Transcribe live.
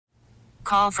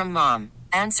Call from mom.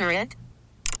 Answer it.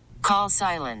 Call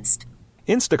silenced.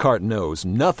 Instacart knows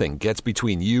nothing gets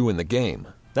between you and the game.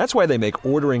 That's why they make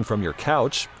ordering from your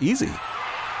couch easy.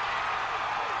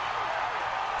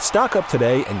 Stock up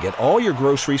today and get all your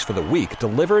groceries for the week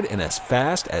delivered in as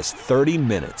fast as 30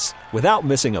 minutes without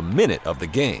missing a minute of the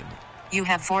game. You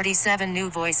have 47 new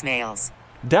voicemails.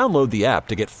 Download the app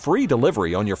to get free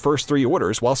delivery on your first 3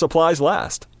 orders while supplies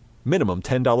last. Minimum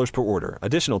 $10 per order.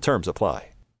 Additional terms apply.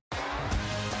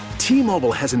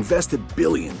 T-Mobile has invested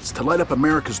billions to light up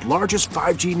America's largest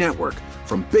 5G network,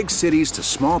 from big cities to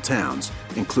small towns,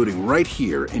 including right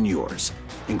here in yours.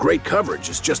 And great coverage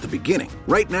is just the beginning.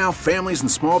 Right now, families and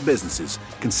small businesses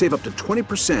can save up to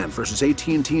 20% versus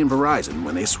AT&T and Verizon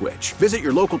when they switch. Visit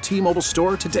your local T-Mobile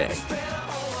store today.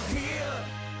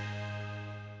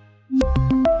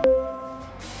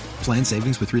 Plan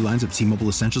savings with 3 lines of T-Mobile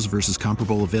Essentials versus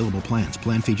comparable available plans.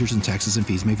 Plan features and taxes and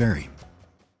fees may vary.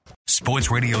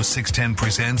 Sports Radio 610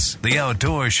 presents The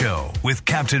Outdoor Show with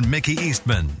Captain Mickey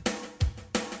Eastman.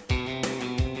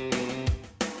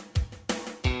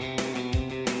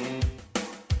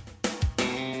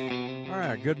 All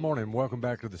right, good morning. Welcome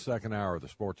back to the second hour of the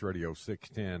Sports Radio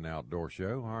 610 Outdoor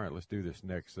Show. All right, let's do this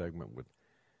next segment with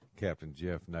Captain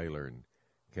Jeff Naylor and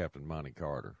Captain Monty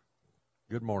Carter.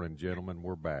 Good morning, gentlemen.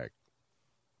 We're back.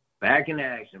 Back in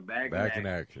action. Back in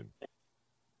action.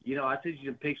 You know, I took you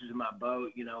some pictures of my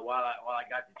boat. You know, while I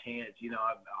got the chance, you know,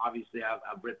 I've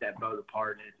ripped that boat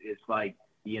apart, and it's like,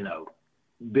 you know,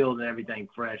 building everything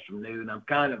fresh from new. And I'm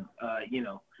kind of, you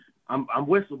know, I'm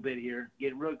whistle bit here,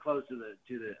 getting really close to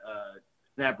the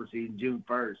snapper season, June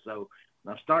 1st. So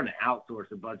I'm starting to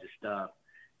outsource a bunch of stuff.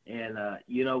 And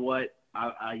you know what?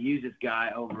 I use this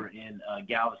guy over in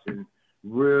Galveston.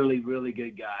 Really, really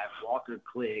good guy, Walker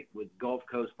Click with Gulf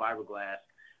Coast Fiberglass.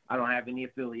 I don't have any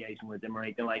affiliation with them or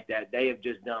anything like that. They have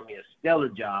just done me a stellar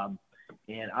job.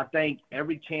 And I think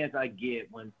every chance I get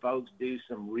when folks do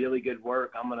some really good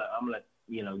work, I'm gonna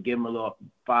you know, give them a little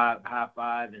high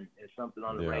five and something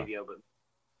on the radio. But,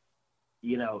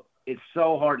 you know, it's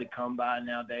so hard to come by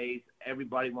nowadays.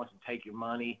 Everybody wants to take your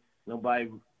money. Nobody,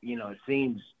 you know, it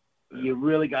seems you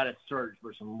really got to search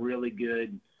for some really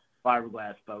good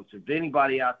fiberglass folks. If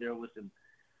anybody out there with some,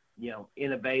 you know,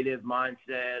 innovative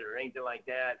mindset or anything like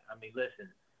that, I mean, listen,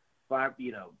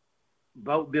 you know,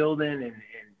 boat building and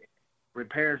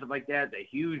repairs, stuff like that, it's a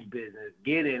huge business.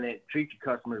 Get in it, treat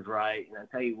your customers right, and I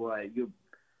tell you what,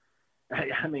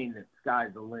 I mean, the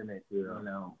sky's the limit, you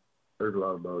know. There's a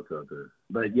lot of boats out there.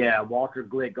 But, yeah, Walter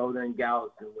Glick over there in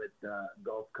Galveston with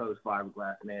Gulf Coast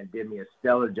Fiberglass, man, did me a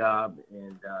stellar job,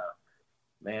 and,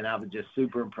 man, I was just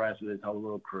super impressed with his whole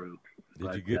little crew.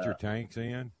 Did you get your tanks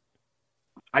in?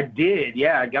 I did,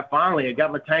 yeah. I got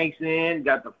my tanks in,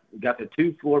 got the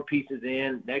 2 floor pieces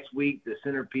in. Next week the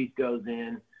centerpiece goes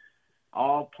in,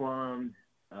 all plumbed,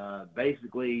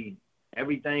 basically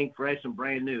everything fresh and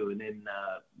brand new. And then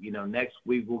you know, next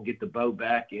week we'll get the boat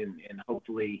back and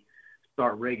hopefully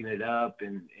start rigging it up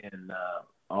and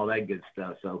all that good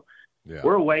stuff. So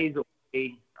we're a ways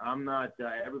away. I'm not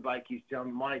everybody keeps telling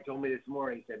me, Monty told me this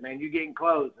morning, he said, man, you're getting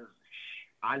close.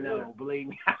 I know, believe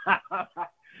me.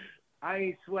 I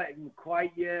ain't sweating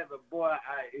quite yet, but boy,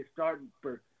 it's starting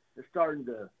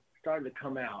to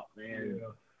come out, man.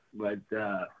 Yeah.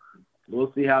 But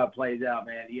we'll see how it plays out,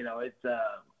 man. You know, it's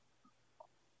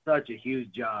such a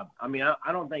huge job. I mean,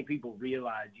 I don't think people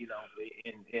realize, you know,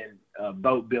 in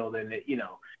boat building that, you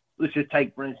know, let's just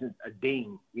take, for instance, a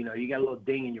ding. You know, you got a little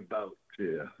ding in your boat.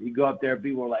 Yeah. You go up there,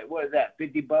 people are like, what is that,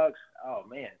 $50? Oh,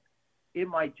 man. It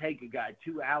might take a guy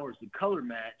 2 hours to color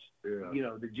match, you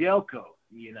know, the gel coat,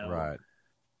 you know. Right.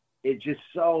 It's just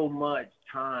so much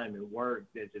time and work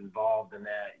that's involved in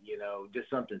that, you know, just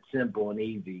something simple and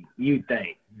easy, you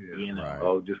think, you know. Right.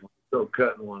 Oh, just still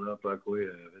cutting one up like we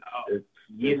have. It's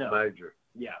major.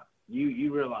 Yeah.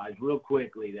 You realize real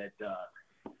quickly that,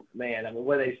 man, I mean,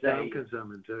 what they say.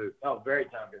 Time-consuming, too. Oh, very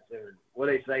time-consuming. What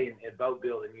they say in boat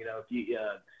building, you know, if you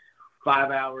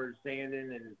 5 hours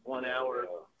sanding and 1 hour,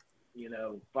 you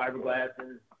know,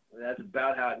 fiberglassing, that's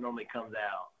about how it normally comes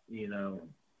out, you know.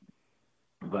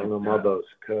 But my boat's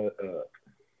cut up.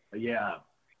 Yeah.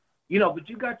 You know, but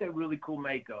you got that really cool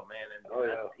Mako, man.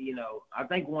 And, you know, I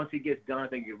think once it gets done, I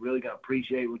think you're really going to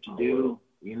appreciate what you do,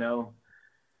 you know.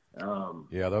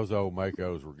 Yeah, those old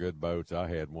Makos were good boats. I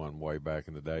had one way back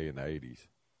in the day in the 80s,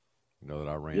 you know,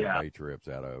 that I ran day trips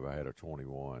out of. I had a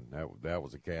 21. That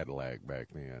was a Cadillac back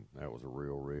then. That was a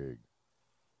real rig.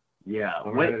 Yeah.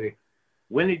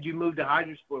 When did you move to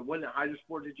Hydrosport? When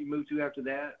Hydrosport did you move to after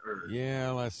that? Or?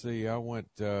 Yeah, let's see. I went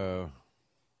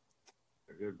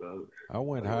good boats. I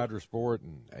went Hydrosport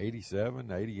in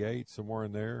 87, 88, somewhere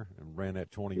in there, and ran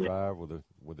that 25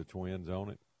 with the twins on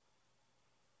it.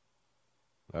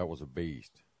 That was a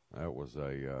beast. That was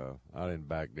I didn't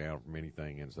back down from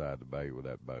anything inside the bay with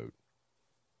that boat.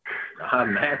 I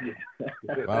imagine.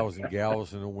 If I was in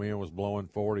Galveston and the wind was blowing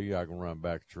 40, I can run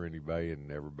back to Trinity Bay and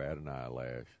never bat an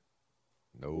eyelash.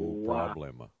 No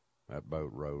problema. That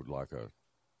boat rode like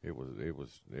it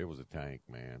was a tank,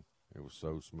 man. It was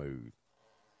so smooth.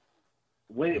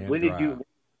 When did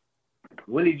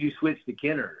you switch to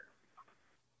Kenner?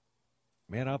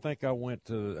 Man, I think I went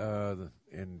to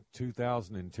in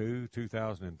 2002,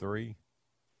 2003,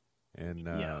 and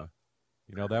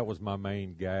that was my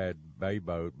main guide bay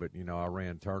boat. But I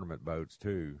ran tournament boats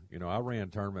too. I ran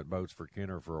tournament boats for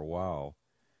Kenner for a while,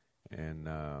 and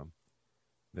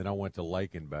then I went to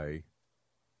Lake and Bay.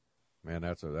 Man,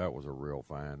 that was a real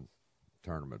fine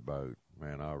tournament boat.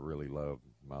 Man, I really loved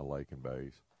my Lake and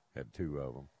Bays. Had two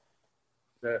of them.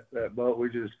 That boat we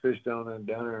just fished on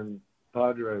down there in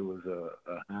Padre was a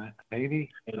Haney.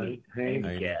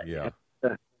 Yeah.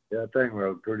 That thing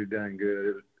rode pretty dang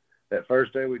good. That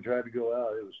first day we tried to go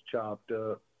out, it was chopped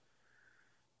up.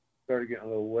 Started getting a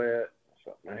little wet.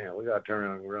 So, man, we got to turn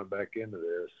around and run back into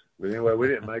this. But anyway, we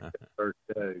didn't make that first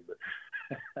day.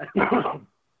 But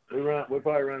we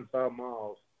probably run 5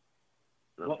 miles.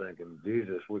 And I'm thinking,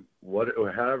 Jesus,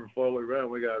 however far we run,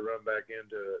 we got to run back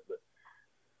into it. But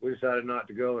we decided not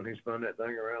to go, and he spun that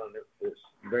thing around. It's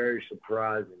very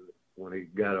surprising when he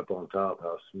got up on top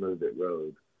how smooth it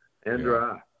rode and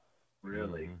dry.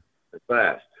 Really, it's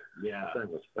fast. Yeah, that thing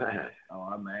was fast. Oh,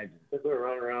 I imagine. We were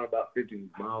running around about 50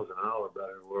 miles an hour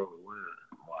about everywhere we went.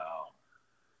 Wow.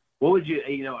 What would you?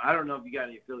 I don't know if you got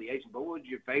any affiliation, but what was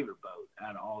your favorite boat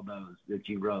out of all those that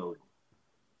you rode?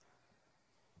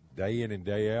 Day in and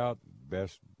day out,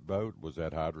 best boat was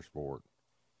that Hydrosport.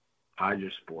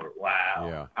 Hydrosport. Wow.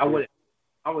 Yeah. I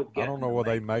don't know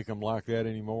whether they make them like that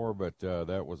anymore, but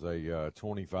that was a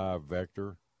 25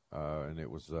 Vector, and it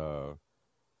was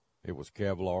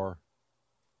Kevlar.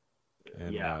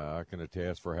 And I can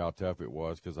attest for how tough it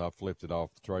was because I flipped it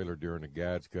off the trailer during the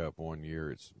Guides Cup one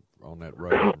year. It's on that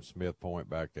road from Smith Point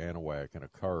back to Anahuac in a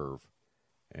curve.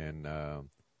 And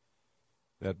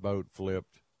that boat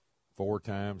flipped 4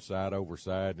 times side over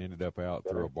side and ended up out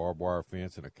through a barbed wire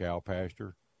fence in a cow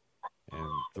pasture. And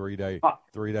 3 days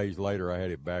later, I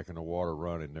had it back in the water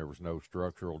running. There was no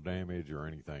structural damage or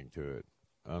anything to it.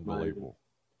 Unbelievable.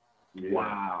 Yeah.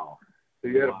 Wow. So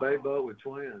you had a bay boat with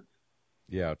twins.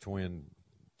 Yeah, twin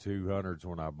 200s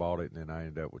when I bought it, and then I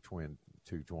ended up with twin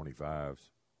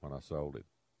 225s when I sold it.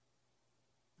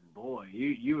 Boy,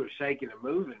 you were shaking and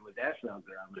moving with that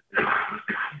something.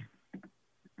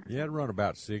 Yeah, it run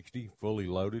about 60, fully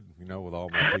loaded, with all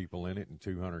my people in it and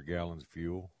 200 gallons of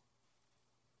fuel.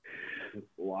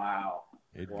 Wow.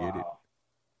 It'd get it.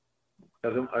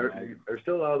 There's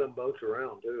still a lot of them boats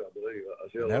around, too, I believe.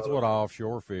 That's what I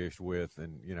offshore fished with,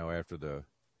 and, after the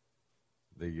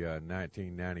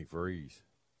 1990 freeze,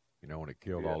 when it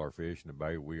killed all our fish in the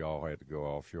bay, we all had to go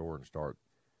offshore and start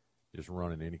just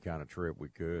running any kind of trip we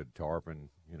could, tarpon,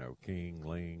 king,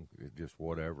 ling, just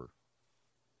whatever.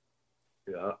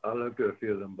 Yeah, I looked at a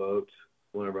few of them boats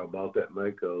whenever I bought that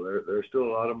Mako. There's still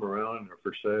a lot of them around and they're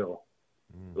for sale.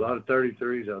 A lot of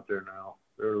 33s out there now.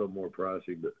 They're a little more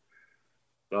pricey, but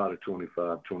a lot of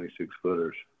 25, 26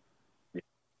 footers.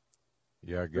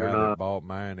 Yeah, a guy that bought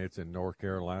mine, it's in North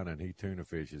Carolina, and he tuna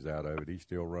fishes out of it. He's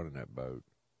still running that boat.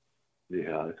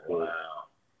 Yeah, that's cool. Wow.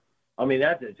 I mean,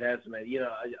 that's a testament.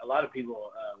 A lot of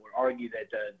people would argue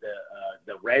that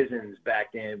the resins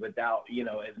back then, without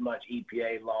as much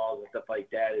EPA laws and stuff like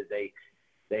that as they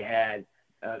had.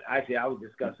 Actually, I was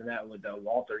discussing that with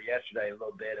Walter yesterday a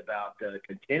little bit about the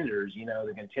contenders.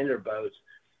 The contender boats.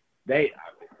 They,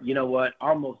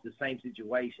 almost the same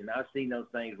situation. I've seen those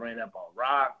things ran up on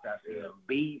rocks. I've seen them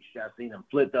beached. I've seen them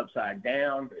flipped upside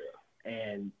down.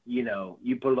 And, you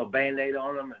put a little Band-Aid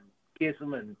on them and kiss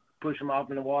them and push them off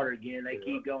in the water again. They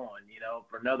keep going,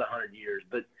 for another 100 years.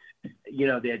 But,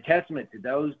 the attachment to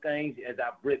those things, as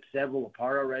I've ripped several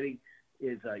apart already,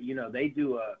 is, they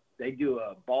do a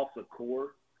balsa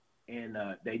core. And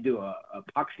they do a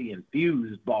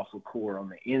epoxy-infused balsa core on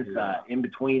the inside, in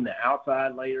between the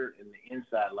outside layer and the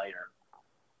inside layer.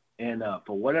 And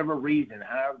for whatever reason,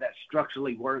 however that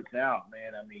structurally works out,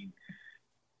 man, I mean,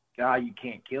 God, you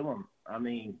can't kill them. I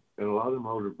mean, and a lot of them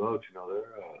older boats,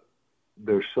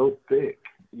 they're so thick.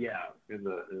 Yeah. And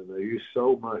they use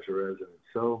so much resin,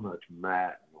 so much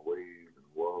mat and weave and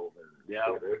woven.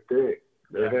 Yeah. They're thick.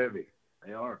 They're heavy.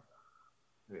 They are.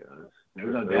 Yeah.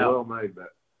 There's no they're doubt. well made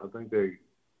back. I think they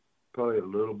probably a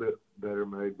little bit better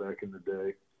made back in the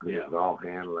day. It was all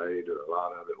hand-laid, or a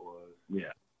lot of it was.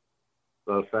 Yeah.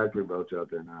 A lot of factory boats out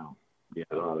there now. Yeah.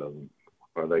 A lot of them.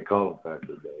 Or they call them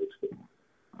factory boats.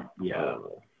 Yeah.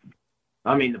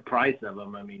 I mean, the price of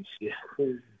them, I mean, shit.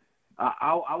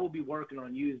 I will be working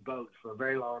on used boats for a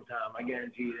very long time. I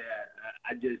guarantee you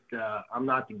that. I'm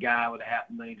not the guy with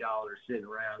 $500,000 sitting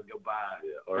around to go buy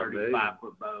a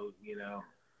 35-foot boat, you know.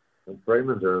 And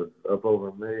Freeman's are up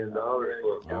over $1 million for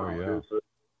a Oh, yeah.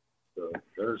 So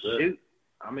there's Shoot.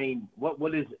 I mean,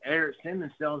 what is Eric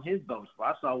Simmons selling his boats for?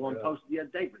 I saw one posted the other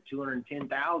day for $210,000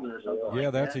 or something. Yeah,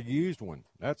 like that's that. a used one.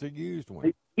 That's a used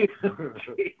one.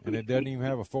 And it doesn't even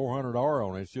have a 400R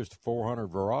on it. It's just a 400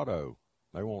 Verado.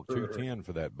 They want $210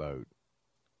 for that boat.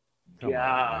 Come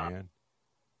on, man.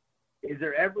 Is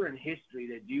there ever in history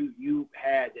that you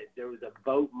had that there was a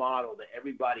boat model that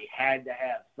everybody had to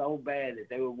have so bad that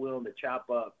they were willing to chop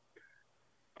up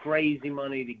crazy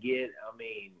money to get? I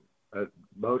mean,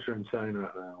 boats are insane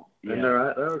right now, Yeah. and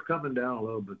they're coming down a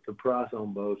little, but the price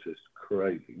on boats is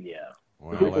crazy. yeah.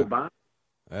 Well,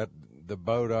 the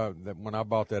boat, when I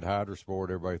bought that Hydrosport,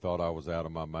 everybody thought I was out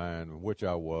of my mind, which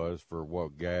I was for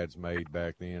what Gads made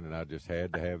back then, and I just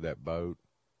had to have that boat.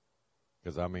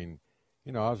 Because, I mean,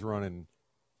 you know, I was running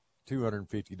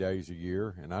 250 days a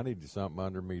year, and I needed something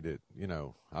under me that, you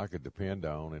know, I could depend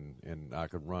on, and I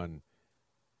could run.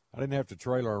 I didn't have to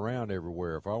trailer around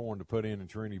everywhere. If I wanted to put in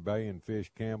Trinity Bay and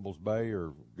fish Campbell's Bay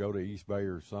or go to East Bay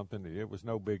or something, it was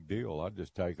no big deal. I'd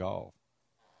just take off.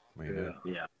 I mean,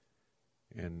 Yeah.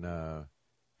 And I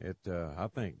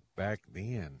think back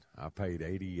then I paid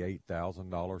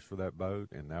 $88,000 for that boat,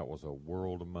 and that was a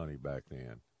world of money back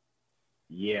then.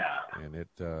 Yeah. And it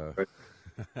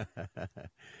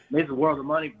It's a world of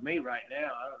money for me right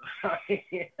now.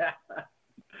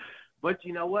 But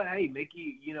you know what? Hey,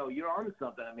 Mickey, you know, you're onto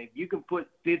something. I mean, if you can put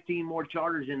 15 more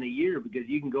charters in a year because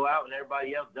you can go out and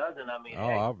everybody else doesn't, I mean,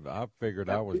 I figured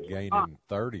I was gaining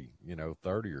 30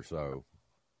 or so.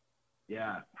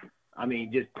 Yeah. I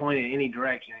mean, just point in any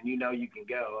direction and you know you can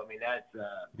go. I mean, that's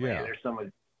man, there's so much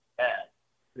that.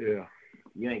 Yeah.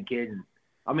 You ain't kidding.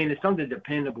 I mean, it's something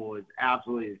dependable is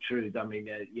absolutely the truth. I mean,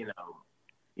 that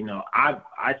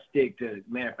I stick to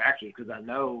manufacturers because I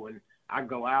know when I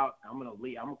go out, I'm gonna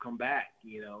leave. I'm gonna come back.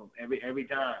 You know, every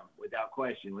time without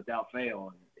question, without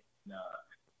fail. And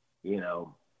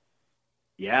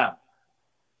yeah,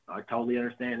 I totally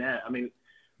understand that. I mean,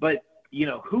 but you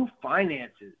know, who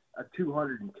finances a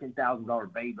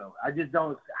 $210,000 bay boat? I just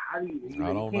don't. How do you?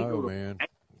 I don't know, man.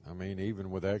 I mean,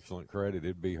 even with excellent credit,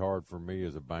 it'd be hard for me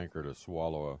as a banker to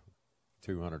swallow a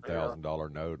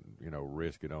 $200,000 note, you know,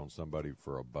 risk it on somebody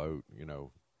for a boat, you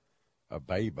know, a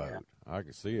bay boat. Yeah. I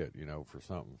can see it, you know, for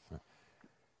something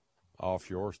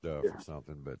offshore stuff or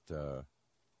something, but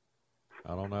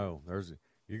I don't know.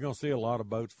 You're going to see a lot of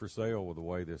boats for sale with the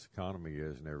way this economy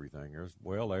is and everything.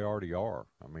 They already are.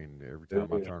 I mean, every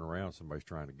time I turn around, somebody's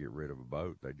trying to get rid of a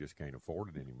boat. They just can't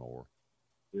afford it anymore.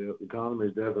 Yeah, the economy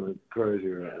is definitely crazy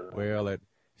right now. Well, that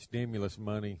stimulus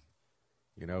money,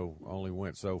 you know, only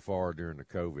went so far during the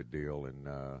COVID deal, and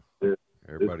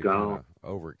everybody kind of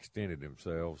overextended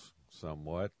themselves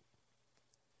somewhat.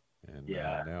 And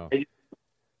now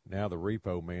the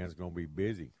repo man's going to be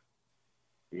busy.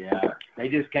 Yeah, they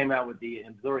just came out with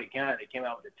in Missouri County. They came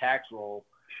out with the tax roll.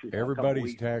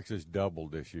 Everybody's taxes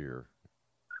doubled this year.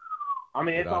 I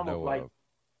mean, it's almost like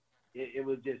it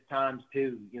was just times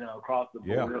two, you know, across the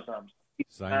board or something.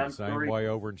 Same way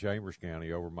over in Chambers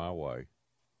County, over my way.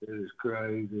 It is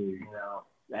crazy. You know,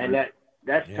 and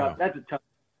that's tough. That's a tough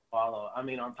to follow. I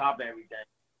mean, on top of everything,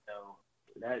 you know,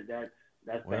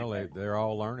 that's well, they're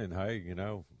all learning. Hey, you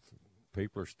know,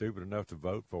 people are stupid enough to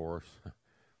vote for us.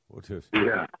 We'll just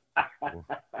we're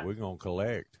gonna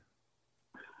collect.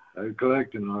 They're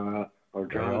collecting or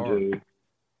trying to.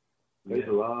 There's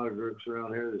a lot of groups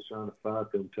around here that's trying to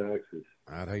fight them taxes.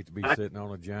 I'd hate to be sitting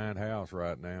on a giant house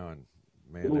right now and,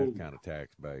 man, that kind of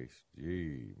tax base.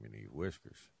 Gee, many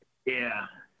whiskers. Yeah,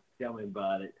 tell me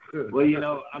about it. Well, you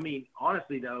know, I mean,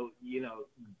 honestly, though, you know,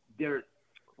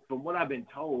 from what I've been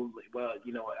told, well,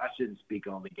 you know what, I shouldn't speak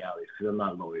on legalities because I'm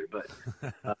not a lawyer, but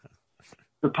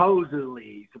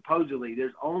supposedly,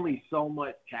 there's only so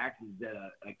much taxes that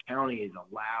a county is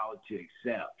allowed to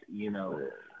accept. You know,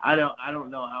 I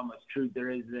don't know how much truth there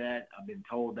is to that. I've been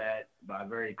told that by a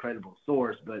very credible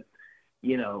source, but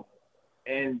you know,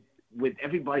 and with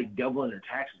everybody doubling their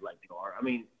taxes like they are, I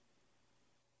mean,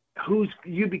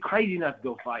 you'd be crazy not to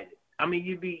go fight it. I mean,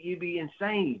 you'd be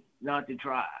insane not to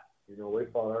try. You know, we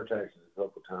fought our taxes a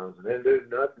couple times, and they did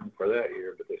nothing for that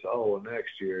year, but they saw, well,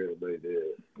 next year it'll be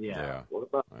good. Yeah. What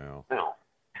about now?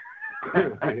 Yeah,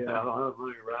 I don't have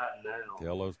money right now.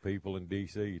 Tell those people in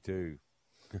D.C., too.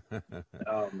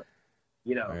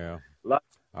 Yeah.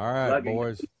 All right,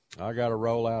 boys. I got to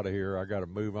roll out of here. I got to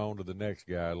move on to the next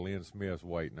guy. Lynn Smith's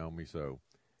waiting on me. So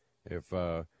if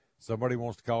somebody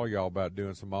wants to call y'all about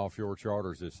doing some offshore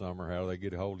charters this summer, how do they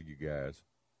get a hold of you guys?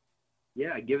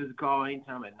 Yeah, give us a call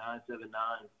anytime at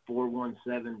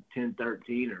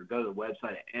 979-417-1013 or go to the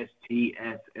website at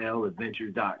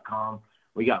stfladventures.com.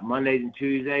 We got Mondays and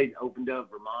Tuesdays opened up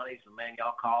for Monty, so, man,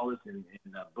 y'all call us and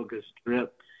book us a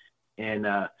trip. And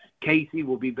Casey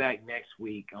will be back next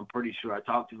week. I'm pretty sure. I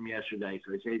talked to him yesterday,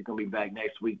 so he said he's going to be back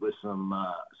next week with some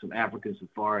African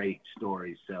safari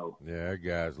stories. So yeah, that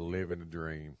guy's living a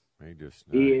dream.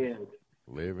 He is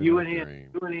living you a and him, dream.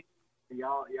 You and him,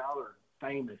 y'all are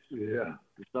famous. Yeah,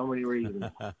 for so many reasons.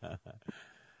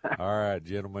 All right,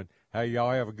 gentlemen. Hey,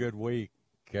 y'all have a good week.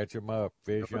 Catch them up.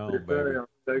 Fish on, baby.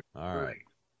 All right.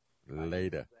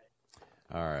 Later.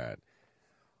 All right.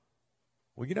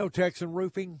 Well, you know, Texan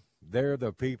Roofing, they're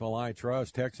the people I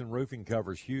trust. Texan Roofing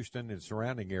covers Houston and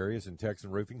surrounding areas, and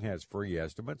Texan Roofing has free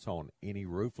estimates on any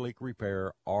roof leak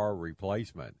repair or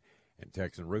replacement. And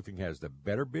Texan Roofing has the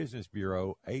Better Business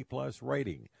Bureau A-plus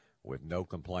rating with no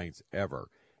complaints ever.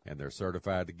 And they're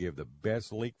certified to give the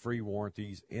best leak-free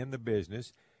warranties in the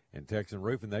business. And Texan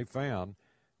Roofing, they found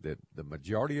that the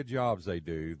majority of jobs they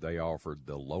do, they offered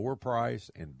the lower price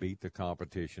and beat the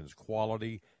competition's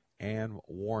quality and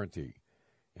warranty.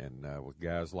 And with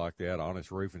guys like that, honest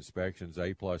roof inspections,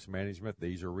 A-plus management,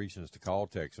 these are reasons to call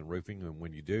Texan Roofing. And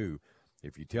when you do,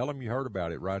 if you tell them you heard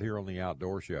about it right here on the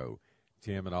Outdoor Show,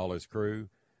 Tim and all his crew,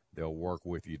 they'll work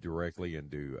with you directly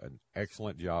and do an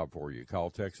excellent job for you.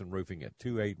 Call Texan Roofing at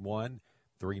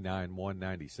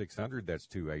 281-391-9600. That's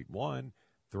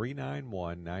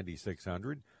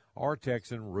 281-391-9600 or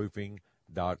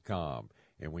TexanRoofing.com.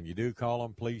 And when you do call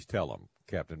them, please tell them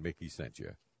Captain Mickey sent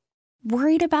you.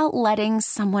 Worried about letting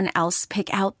someone else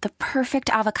pick out the perfect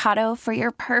avocado for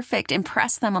your perfect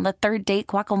impress them on the third date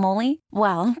guacamole?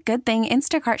 Well, good thing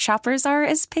Instacart shoppers are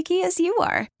as picky as you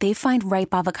are. They find ripe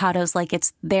avocados like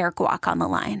it's their guac on the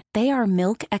line. They are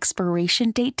milk expiration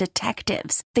date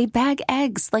detectives. They bag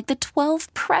eggs like the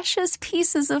 12 precious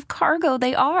pieces of cargo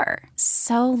they are.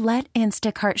 So let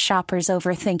Instacart shoppers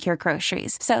overthink your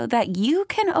groceries so that you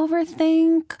can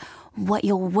overthink what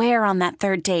you'll wear on that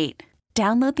third date.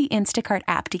 Download the Instacart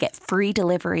app to get free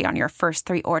delivery on your first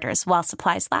 3 orders while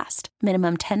supplies last.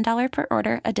 Minimum $10 per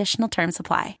order. Additional terms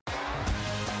apply.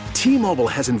 T-Mobile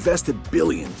has invested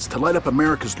billions to light up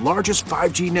America's largest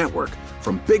 5G network,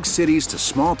 from big cities to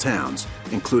small towns,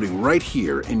 including right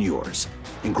here in yours.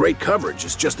 And great coverage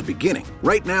is just the beginning.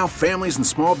 Right now, families and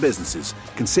small businesses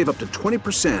can save up to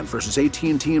 20% versus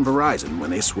AT&T and Verizon when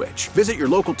they switch. Visit your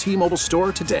local T-Mobile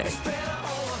store today.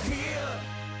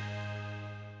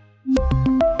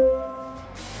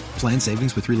 Plan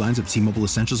savings with 3 lines of T-Mobile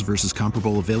Essentials versus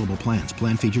comparable available plans.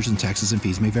 Plan features and taxes and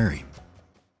fees may vary.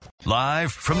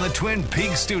 Live from the Twin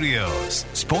Peaks studios,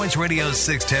 Sports Radio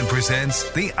 610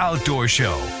 presents The Outdoor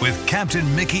Show with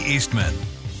Captain Mickey Eastman.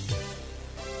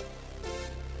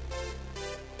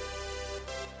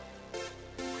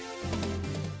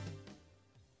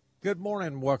 Good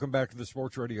morning. Welcome back to the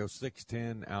Sports Radio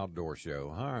 610 Outdoor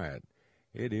Show. All right.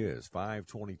 It is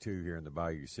 5:22 here in the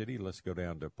Bayou City. Let's go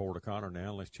down to Port O'Connor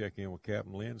now. Let's check in with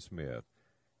Captain Lynn Smith.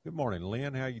 Good morning,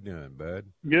 Lynn. How you doing, bud?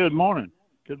 Good morning.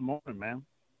 Good morning, man.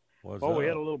 What's we up?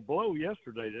 had a little blow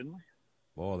yesterday, didn't we?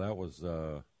 Boy, that was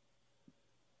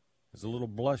it's a little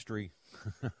blustery.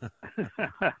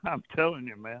 I'm telling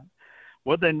you, man.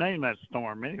 What'd they name that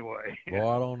storm anyway? Well,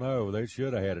 I don't know. They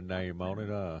should have had a name on it.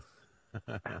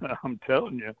 I'm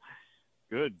telling you.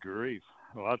 Good grief.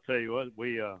 Well, I'll tell you what,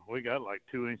 we got like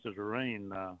 2 inches of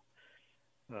rain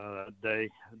the day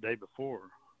before.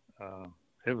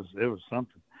 It was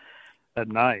something at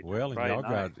night. Well, and y'all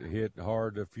night. got hit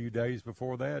hard a few days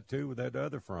before that too with that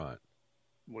other front.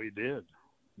 We did.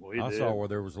 I saw where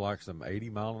there was like some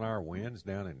 80-mile-an-hour winds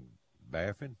down in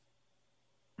Baffin.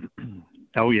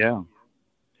 Oh yeah.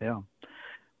 Well,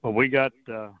 we've had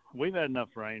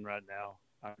enough rain right now.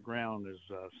 Our ground is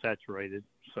saturated,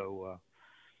 so.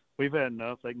 We've had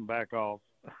enough. They can back off,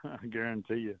 I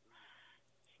guarantee you.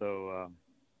 So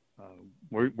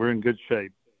we're in good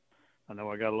shape. I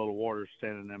know I got a little water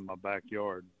standing in my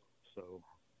backyard, so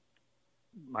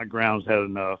my ground's had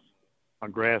enough. My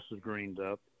grass is greened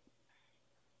up,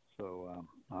 so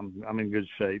I'm in good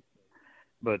shape.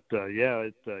 But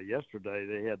yesterday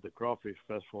they had the crawfish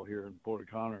festival here in Port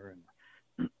O'Connor,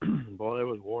 and boy, there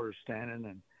was water standing,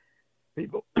 and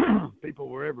people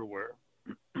were everywhere.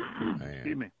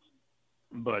 Excuse me.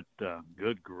 But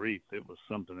good grief, it was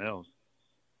something else.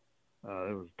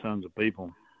 There was tons of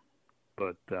people.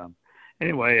 But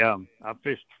anyway, I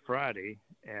fished Friday,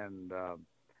 and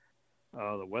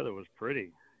the weather was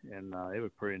pretty, and it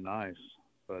was pretty nice.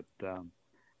 But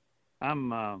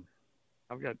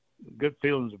I've got good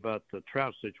feelings about the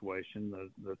trout situation.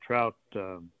 The trout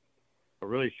are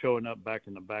really showing up back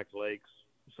in the back lakes,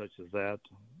 such as that,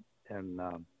 and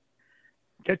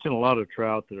catching a lot of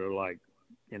trout that are like,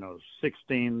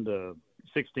 16 to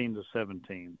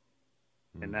 17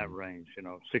 in that range.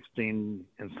 16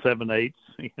 and 7/8,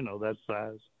 that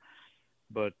size.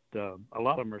 But a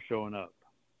lot of them are showing up,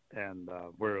 and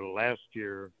where last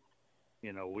year,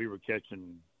 we were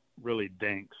catching really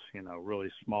dinks,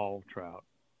 really small trout.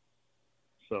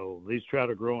 So these trout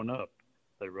are growing up.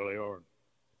 They really are.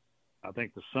 I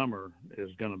think the summer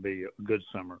is going to be a good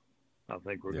summer. I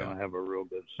think we're going to have a real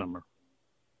good summer.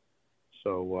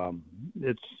 So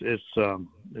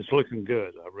it's looking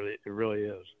good. It really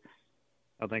is.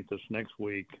 I think this next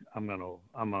week I'm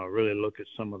gonna really look at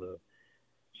some of the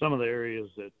areas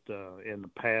that in the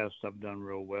past I've done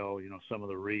real well. Some of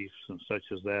the reefs and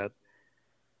such as that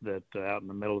out in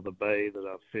the middle of the bay that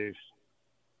I've fished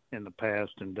in the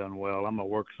past and done well. I'm gonna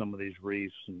work some of these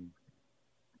reefs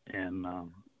and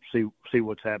see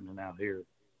what's happening out here.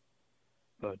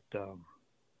 But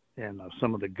and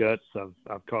some of the guts,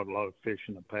 I've caught a lot of fish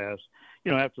in the past.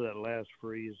 After that last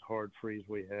hard freeze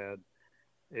we had,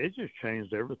 it just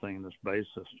changed everything in this bay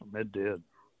system. It did.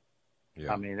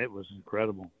 Yeah. I mean, it was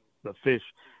incredible. The fish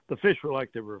were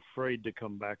like they were afraid to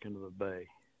come back into the bay.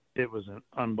 It was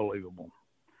unbelievable.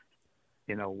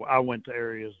 I went to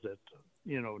areas that,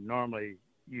 normally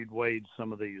you'd wade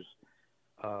some of these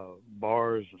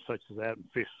bars and such as that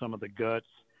and fish some of the guts,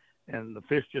 and the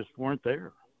fish just weren't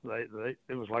there.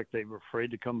 It was like they were afraid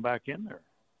to come back in there.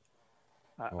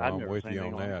 I'm with you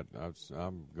on that.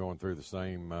 I'm going through the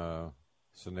same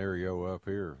scenario up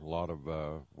here. A lot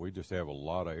of we just have a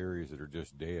lot of areas that are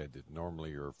just dead that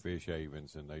normally are fish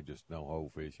havens, and they just don't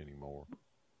hold fish anymore.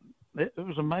 It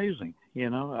was amazing.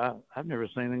 I've never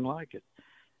seen anything like it.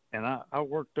 And I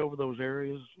worked over those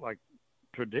areas like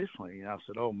traditionally. I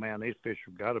said, "Oh man, these fish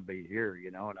have got to be here,"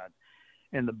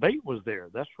 and the bait was there.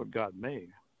 That's what got me.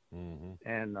 Mm-hmm.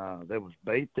 And there was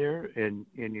bait there, and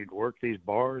you'd work these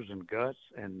bars and guts,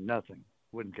 and nothing.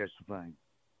 Wouldn't catch the thing.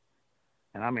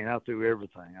 And I mean, I threw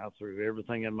everything. I threw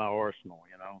everything in my arsenal,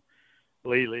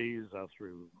 lilies, I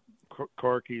threw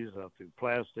corkies, I threw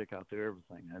plastic, I threw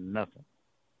everything, and nothing.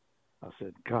 I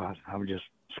said, God, I'm just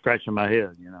scratching my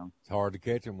head, It's hard to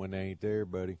catch them when they ain't there,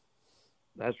 buddy.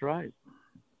 That's right.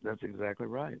 That's exactly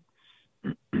right.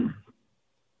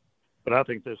 But I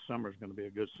think this summer is going to be a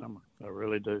good summer. I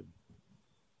really do.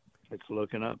 It's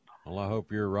looking up. Well, I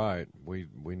hope you're right. We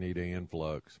need an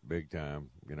influx big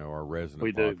time. Our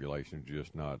resident population is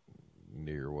just not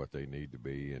near what they need to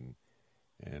be, and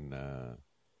I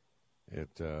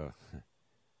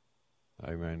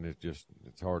mean,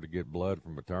 it's hard to get blood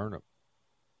from a turnip.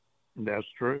 That's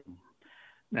true.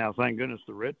 Now, thank goodness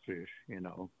the redfish,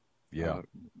 Yeah,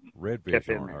 redfish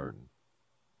aren't hurting.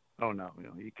 Oh no,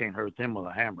 you can't hurt them with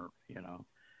a hammer,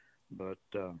 But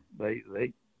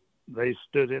they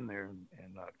stood in there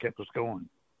and kept us going.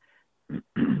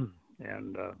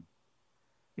 And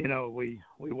we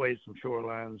wade some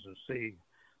shorelines and see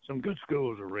some good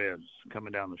schools of reds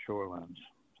coming down the shorelines,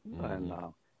 and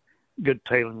good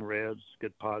tailing reds,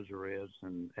 good pods of reds,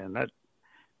 and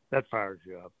that fires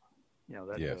you up.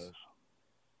 That does.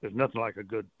 There's nothing like a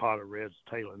good pot of reds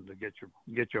tailing to get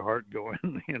your heart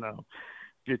going,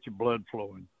 get your blood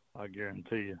flowing. I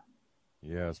guarantee you.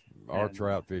 Yes, our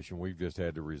trout fishing, we've just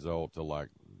had to resort to like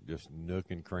just nook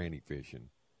and cranny fishing,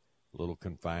 little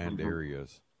confined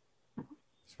areas,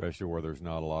 especially where there's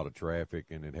not a lot of traffic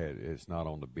and it's not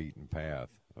on the beaten path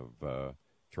of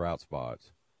trout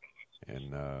spots.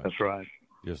 And that's right.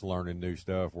 Just learning new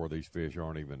stuff where these fish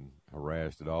aren't even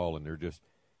harassed at all, and they're just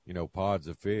pods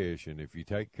of fish. And if you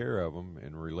take care of them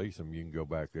and release them, you can go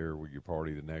back there with your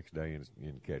party the next day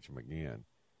and catch them again,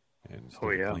 and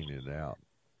start cleaning it out.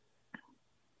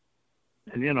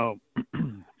 And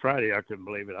Friday I couldn't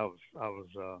believe it. I was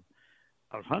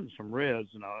hunting some reds,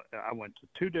 and I went to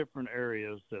two different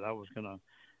areas that I was gonna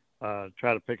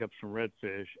try to pick up some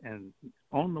redfish. And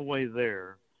on the way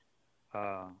there,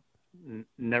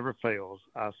 never fails,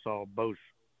 I saw boats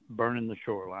burning the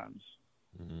shorelines.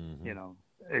 Mm-hmm.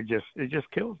 It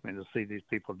just kills me to see these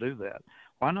people do that.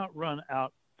 Why not run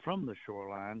out from the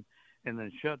shoreline and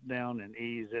then shut down and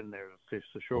ease in there to fish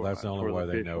the shoreline? Well, that's the only way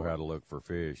they know how to look for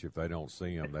fish. If they don't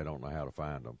see them, they don't know how to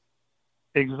find them.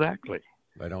 Exactly.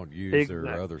 They don't use their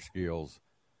other skills,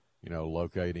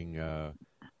 locating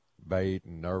bait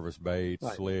and nervous baits,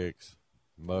 slicks,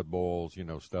 mud boils,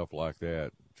 stuff like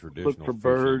that. Traditional look for fishing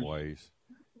birds, ways.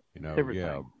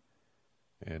 everything.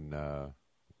 Yeah. And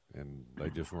and they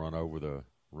just run over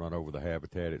the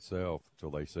habitat itself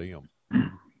until they see them.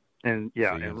 And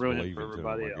and ruin it for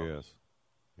everybody else. I guess.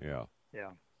 Yeah.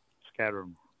 Yeah. Scatter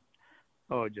them.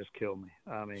 Oh, it just killed me.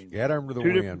 I mean, scatter them to the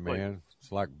wind, man.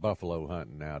 It's like buffalo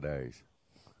hunting nowadays.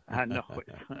 I know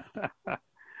it.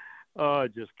 Oh,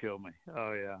 it just killed me.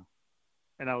 Oh, yeah.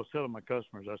 And I was telling my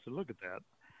customers, I said, look at that.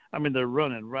 I mean, they're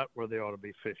running right where they ought to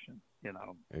be fishing, you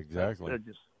know. Exactly. They're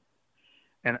just,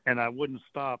 and I wouldn't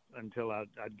stop until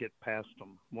I'd get past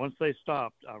them. Once they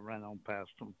stopped, I ran on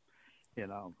past them, you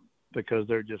know, because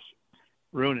they're just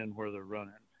ruining where they're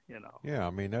running, you know. Yeah, I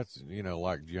mean, that's, you know,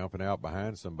 like jumping out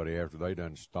behind somebody after they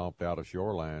done stomped out a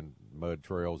shoreline, mud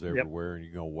trails everywhere, and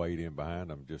you're going to wade in behind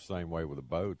them. Just same way with a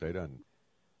boat. They done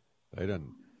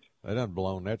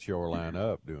blown that shoreline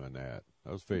up doing that.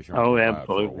 Those fish aren't going to bite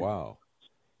for a while.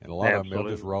 And a lot of them, they'll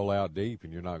just roll out deep,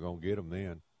 and you're not going to get them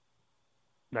then.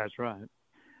 That's right.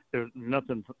 There's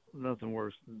nothing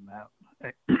worse than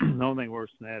that. The only thing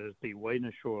worse than that is be wading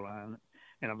a shoreline,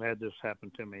 and I've had this happen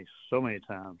to me so many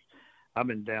times. I've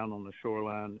been down on the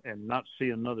shoreline and not see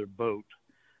another boat,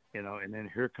 you know, and then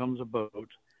here comes a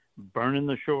boat burning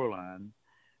the shoreline,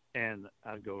 and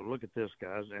I'd go, look at this,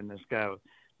 guys, and this guy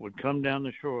would come down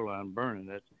the shoreline burning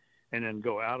it and then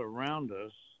go out around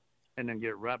us and then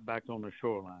get right back on the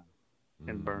shoreline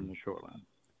and burn the shoreline.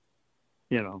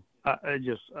 You know,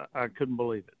 I couldn't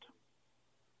believe it.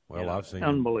 Well, I've seen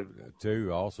unbelievable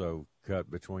too. Also,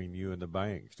 cut between you and the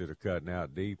bank instead of cutting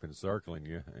out deep and circling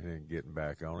you and then getting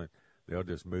back on it. They'll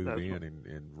just move in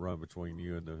and run between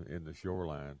you and the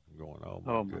shoreline, going,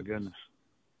 oh my goodness.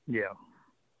 Yeah.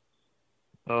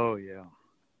 Oh yeah,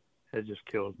 it just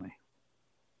kills me.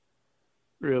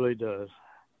 Really does.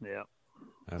 Yeah.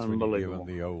 That's when you give them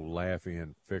the old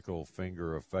laughing, fickle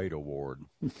finger of fate award.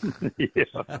 Yeah.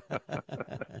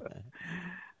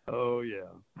 Oh,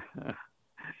 yeah.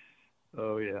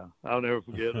 Oh, yeah. I'll never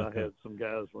forget, I had some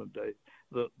guys one day.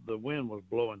 The wind was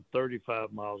blowing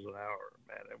 35 miles an hour,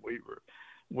 man, and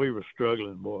we were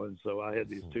struggling, boy. And so I had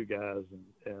these two guys,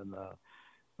 and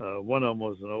one of them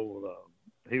was an old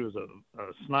he was a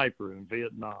sniper in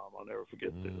Vietnam. I'll never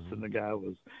forget this. And the guy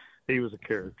he was a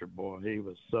character, boy. He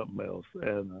was something else.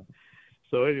 And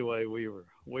so anyway, we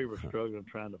were struggling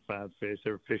trying to find fish.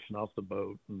 They were fishing off the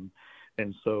boat,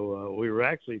 and so we were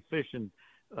actually fishing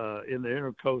in the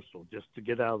intercoastal just to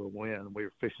get out of the wind. We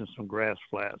were fishing some grass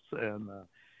flats, and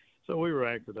so we were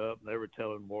anchored up. And they were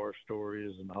telling war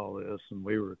stories and all this, and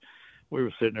we were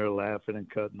sitting there laughing and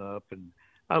cutting up. And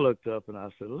I looked up and I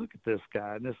said, "Look at this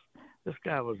guy!" And this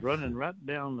guy was running right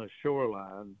down the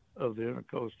shoreline of the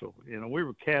intercoastal. You know, we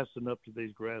were casting up to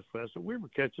these grass flats, and we were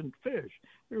catching fish.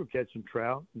 We were catching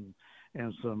trout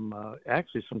and some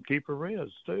actually some keeper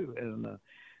reds too.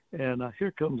 And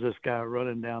here comes this guy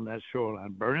running down that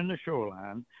shoreline, burning the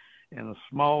shoreline in a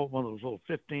small one of those little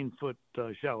 15-foot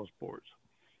shallow sports.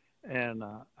 And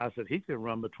I said, he can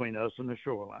run between us and the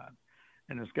shoreline.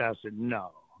 And this guy said,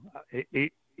 no,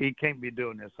 he can't be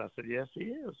doing this. I said, yes, he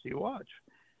is. You watch.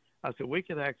 I said, we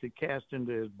could actually cast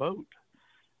into his boat.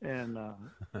 And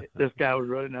this guy was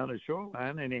running down the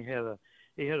shoreline, and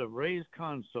he had a raised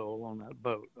console on that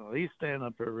boat. He's standing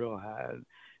up there real high,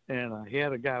 and he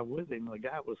had a guy with him. The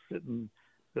guy was sitting,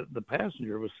 the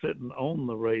passenger was sitting on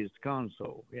the raised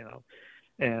console, you know,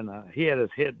 and he had his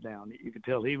head down. You could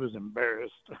tell he was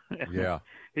embarrassed. Yeah.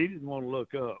 He didn't want to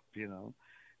look up, you know.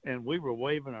 And we were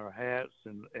waving our hats,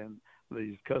 and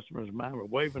these customers of mine were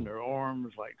waving their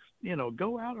arms like, you know,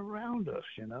 go out around us,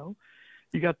 you know.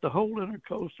 You got the whole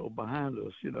intercoastal behind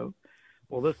us, you know.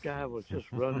 Well, this guy was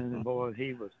just running, and boy,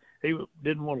 he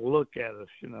didn't want to look at us,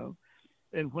 you know.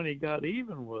 And when he got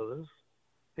even with us,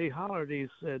 he hollered, he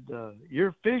said,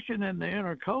 you're fishing in the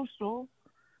intercoastal?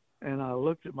 And I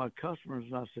looked at my customers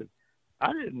and I said,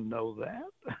 I didn't know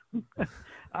that.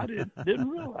 I didn't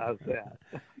realize that.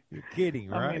 You're kidding,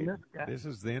 right? I mean, this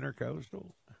is the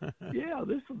intercoastal? Yeah,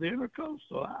 this is the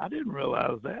intercoastal. I didn't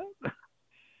realize that.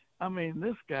 I mean,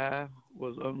 this guy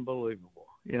was unbelievable,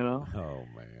 you know. Oh,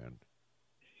 man.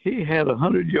 He had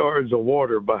 100 yards of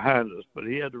water behind us, but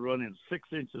he had to run in 6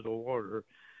 inches of water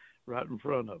right in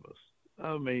front of us.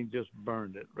 I mean, just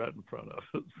burned it right in front of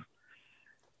us.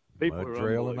 People Mud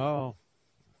trail and all.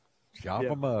 Chop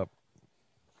them up.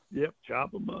 Yep,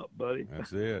 chop them up, buddy.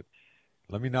 That's it.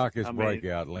 Let me knock this break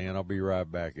out, Lynn. I'll be right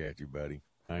back at you, buddy.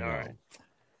 Hang on. Right.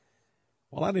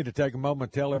 Well, I need to take a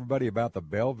moment to tell everybody about the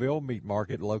Belleville Meat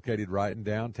Market located right in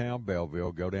downtown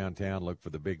Belleville. Go downtown, look for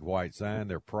the big white sign.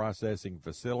 Their processing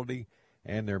facility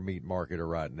and their meat market are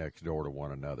right next door to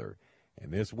one another.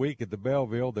 And this week at the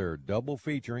Belleville, they're double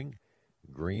featuring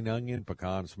green onion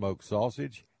pecan smoked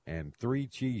sausage and 3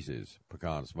 cheeses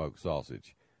pecan smoked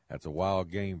sausage. That's a wild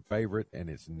game favorite, and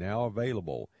it's now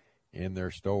available in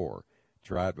their store.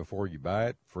 Try it before you buy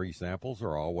it. Free samples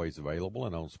are always available,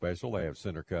 and on special they have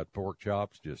center-cut pork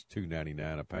chops, just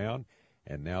 $2.99 a pound,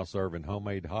 and now serving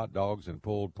homemade hot dogs and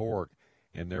pulled pork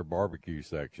in their barbecue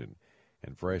section.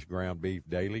 And fresh ground beef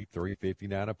daily,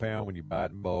 $3.59 a pound when you buy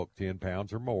it in bulk, 10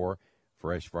 pounds or more.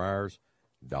 Fresh fryers,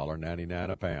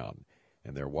 $1.99 a pound.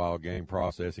 And their wild game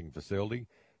processing facility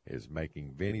is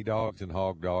making Vinny dogs and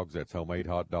hog dogs. That's homemade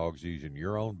hot dogs using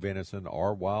your own venison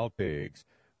or wild pigs.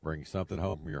 Bring something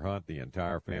home from your hunt the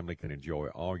entire family can enjoy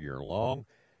all year long.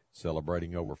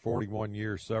 Celebrating over 41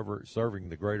 years serving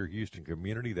the greater Houston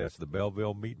community. That's the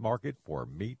Belleville Meat Market, where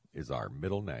meat is our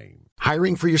middle name.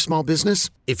 Hiring for your small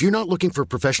business? If you're not looking for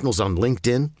professionals on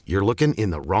LinkedIn, you're looking in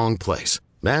the wrong place.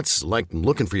 That's like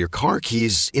looking for your car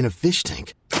keys in a fish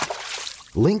tank.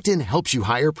 LinkedIn helps you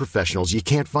hire professionals you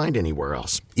can't find anywhere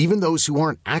else, even those who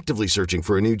aren't actively searching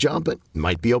for a new job but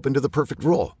might be open to the perfect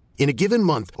role. In a given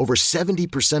month, over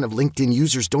 70% of LinkedIn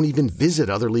users don't even visit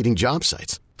other leading job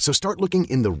sites. So start looking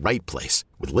in the right place.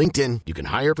 With LinkedIn, you can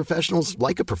hire professionals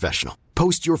like a professional.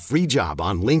 Post your free job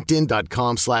on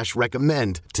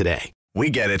linkedin.com/recommend today.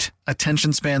 We get it.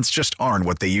 Attention spans just aren't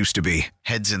what they used to be.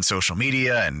 Heads in social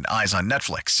media and eyes on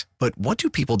Netflix. But what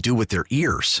do people do with their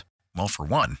ears? Well, for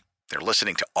one, they're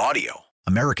listening to audio.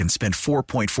 Americans spend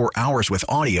 4.4 hours with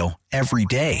audio every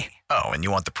day. Oh, and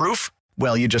you want the proof?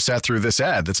 Well, you just sat through this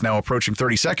ad that's now approaching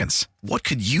 30 seconds. What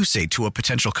could you say to a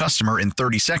potential customer in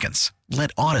 30 seconds? Let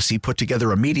Odyssey put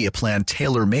together a media plan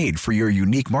tailor-made for your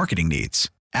unique marketing needs.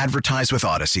 Advertise with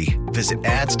Odyssey. Visit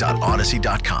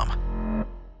ads.odyssey.com.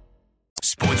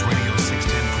 Sports Radio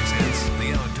 610 presents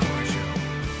The Outdoor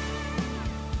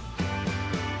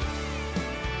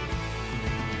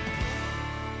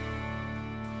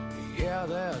Show. Yeah,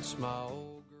 that's my old.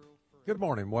 Good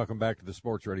morning. Welcome back to the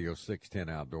Sports Radio 610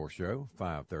 Outdoor Show,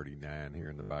 539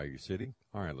 here in the Bayou City.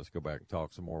 All right, let's go back and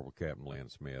talk some more with Captain Lynn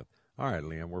Smith. All right,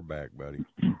 Lynn, we're back, buddy.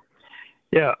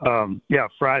 Yeah,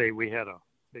 Friday we had a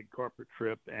big corporate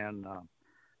trip, and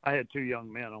I had two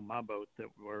young men on my boat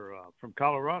that were from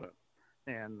Colorado,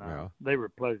 and they were a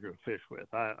pleasure to fish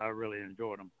with. I really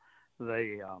enjoyed them.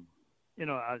 They,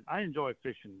 I enjoy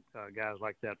fishing guys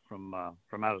like that from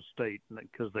out of state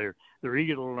because they're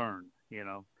eager to learn,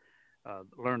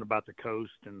 learn about the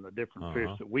coast and the different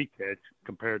fish that we catch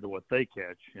compared to what they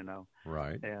catch,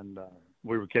 Right. And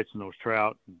we were catching those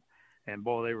trout, and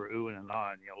boy, they were oohing and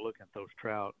ahhing, looking at those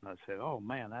trout. And I said, "Oh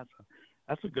man,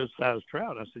 that's a good sized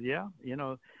trout." I said, "Yeah,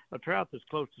 a trout that's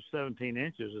close to 17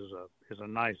 inches is a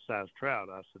nice sized trout."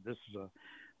 I said, I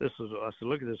said,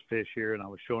 "Look at this fish here," and I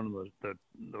was showing them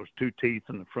those two teeth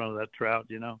in the front of that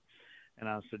trout, And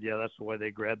I said, "Yeah, that's the way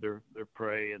they grab their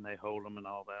prey and they hold them and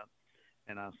all that."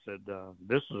 And I said,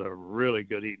 "This is a really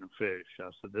good eating fish."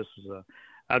 I said,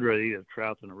 "I'd rather eat a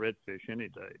trout than a redfish any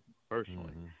day,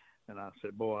 personally." Mm-hmm. And I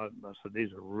said, "Boy, I said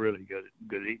these are really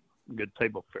good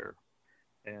table fare."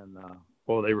 And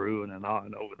boy, they were oohing and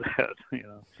ahhing over that,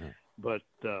 Mm-hmm. But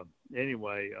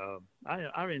anyway,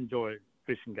 I enjoy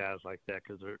fishing guys like that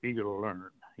because they're eager to learn,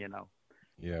 Yeah,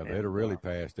 they'd have really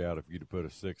passed out if you'd have put a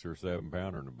 6 or 7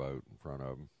 pounder in the boat in front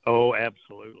of them. Oh,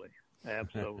 absolutely.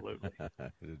 Absolutely.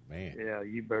 Man. Yeah,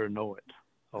 you better know it.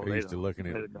 I used to looking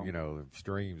at,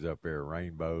 streams up there,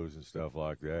 rainbows and stuff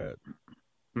like that.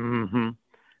 Mm-hmm.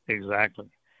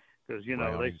 Exactly. Because,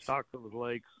 they stock those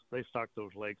lakes. They stock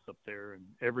those lakes up there, and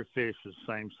every fish is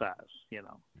the same size,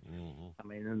 Mm-hmm. I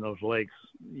mean, in those lakes,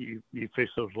 you fish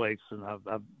those lakes, and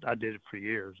I did it for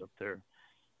years up there,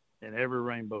 and every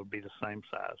rainbow would be the same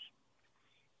size.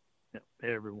 Yep,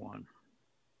 every one.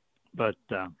 But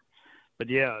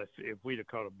yeah, if we'd have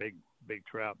caught a big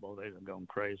trout, boy, they'd have gone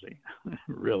crazy,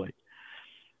 really.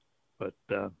 But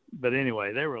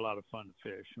anyway, they were a lot of fun to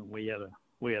fish, and we had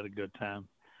a good time.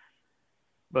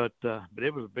 But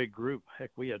it was a big group. Heck,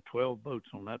 we had 12 boats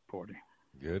on that party.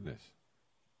 Goodness.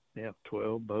 Yeah,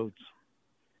 12 boats.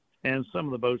 And some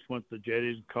of the boats went to the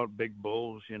jetties and caught big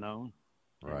bulls,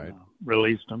 Right. And,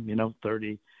 released them,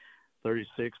 30,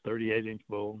 36, 38-inch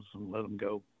bulls and let them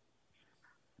go.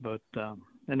 But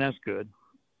and that's good.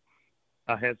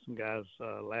 I had some guys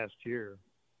last year,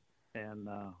 and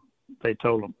they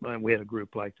told them, and we had a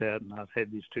group like that, and I had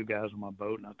these two guys on my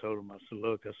boat, and I told them, I said,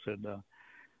 "Look," I said,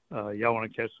 "y'all want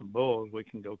to catch some bulls? We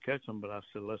can go catch them, but I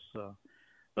said,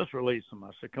 let's release them."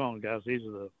 I said, "Come on, guys, these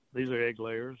are egg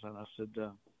layers," and I said,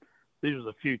 "These are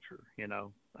the future."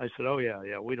 I said, "Oh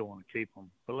yeah, we don't want to keep them,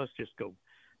 but let's just go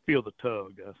feel the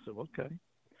tug." I said, "Okay."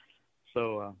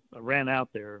 So I ran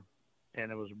out there,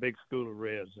 and it was a big school of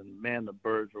reds, and man, the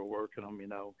birds were working them,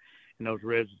 and those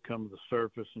reds would come to the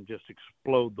surface and just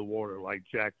explode the water like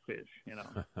jackfish,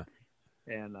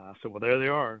 And I said, well, there they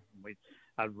are.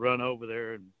 I'd run over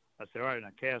there, and I said, all right, now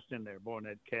cast in there. Boy, and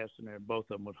they'd cast in there, and both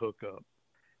of them would hook up.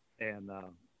 And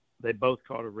they both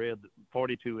caught a red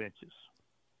 42 inches.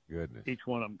 Goodness. Each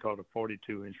one of them caught a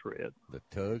 42-inch red. The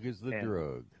tug is the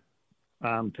drug.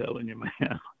 I'm telling you,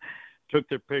 man. Took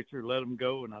their picture, let them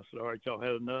go, and I said, all right, y'all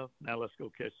had enough? Now let's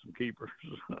go catch some keepers.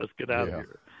 Let's get out of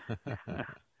here.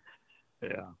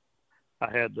 Yeah. I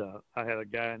had a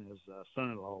guy and his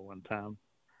son-in-law one time,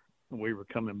 and we were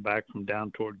coming back from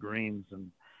down toward Greens,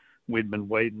 and we'd been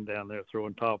waiting down there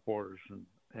throwing top waters,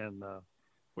 and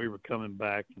we were coming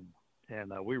back,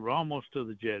 and we were almost to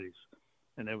the jetties,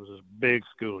 and there was this big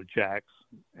school of jacks,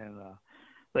 and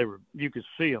you could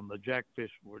see them. The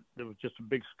jackfish there was just a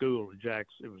big school of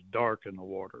jacks. It was dark in the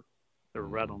water. They were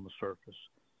right on the surface,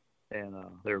 and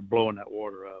they were blowing that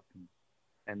water up.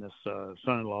 And this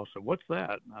son-in-law said, "What's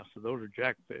that?" And I said, "Those are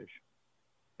jackfish.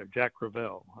 They're Jack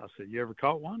Crevalle." I said, "You ever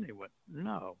caught one?" He went,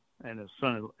 "No." And his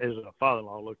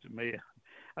father-in-law looked at me.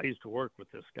 I used to work with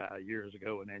this guy years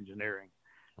ago in engineering,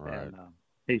 right. And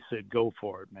he said, "Go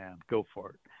for it, man. Go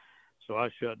for it." So I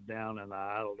shut down and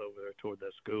I idled over there toward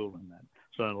that school, and that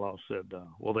son-in-law said,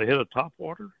 "Will they hit a top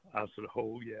water?" I said,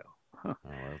 "Oh yeah." Oh,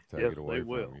 take yes, it away they from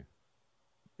will. you.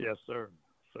 Yes, sir.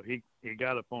 So he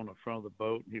got up on the front of the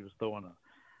boat, and he was throwing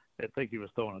I think he was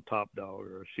throwing a top dog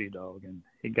or a she dog, and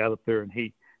he got up there and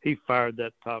he fired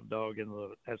that top dog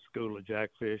into that school of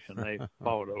jackfish, and they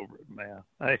fought over it, man.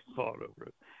 They fought over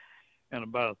it, and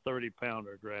about a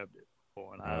 30-pounder grabbed it.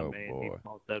 Boy, and I mean,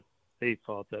 he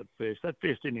fought that fish. That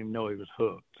fish didn't even know he was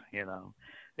hooked. You know,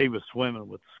 he was swimming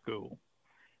with the school,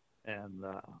 and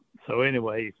so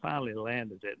anyway, he finally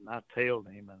landed it, and I tailed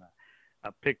him, and I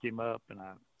picked him up, and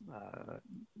I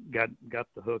got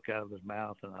the hook out of his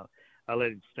mouth, and I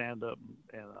let him stand up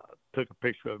and took a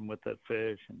picture of him with that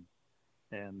fish,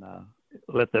 and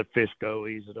let that fish go,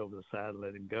 ease it over the side, and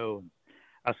let him go. And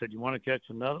I said, "You want to catch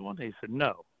another one?" He said,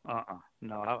 "No,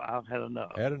 no, I've had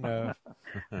enough." Had enough.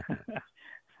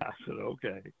 I said,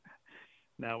 "Okay,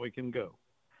 now we can go."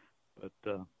 But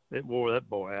it wore that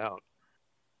boy out.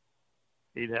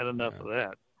 He'd had enough of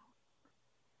that.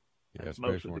 Yeah,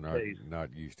 especially when we're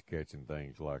not used to catching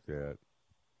things like that.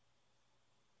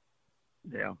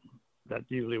 Yeah, that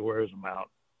usually wears them out.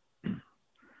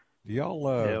 Do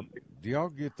y'all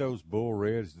get those bull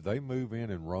reds? Do they move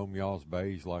in and roam y'all's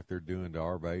bays like they're doing to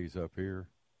our bays up here?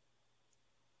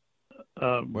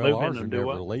 Well, ours are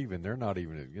never leaving. They're not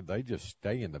even. They just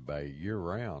stay in the bay year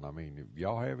round. I mean,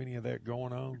 y'all have any of that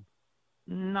going on?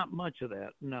 Not much of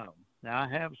that. No. Now I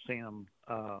have seen them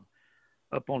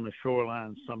up on the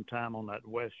shoreline sometime on that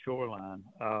west shoreline,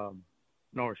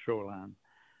 north shoreline.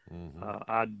 Mm-hmm.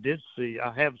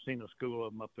 I have seen a school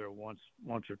of them up there once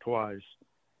or twice,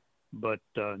 but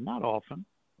not often.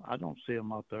 I don't see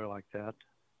them up there like that.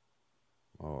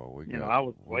 Oh, we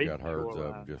got herds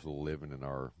of them just living in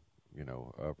our,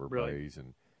 upper bays,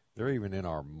 and they're even in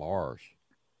our marsh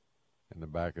in the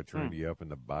back of Trinity up in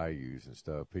the bayous and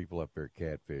stuff. People up there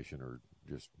catfishing are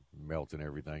just melting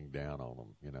everything down on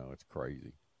them. It's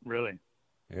crazy. Really?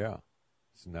 Yeah.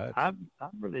 It's nuts. I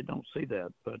really don't see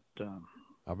that, but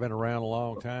I've been around a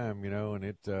long time, and I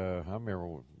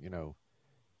remember,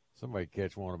 somebody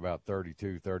catch one about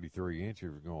 32, 33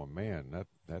 inches going, man,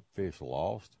 that fish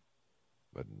lost.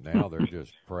 But now they're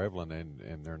just prevalent,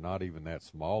 and they're not even that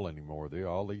small anymore.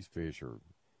 All these fish are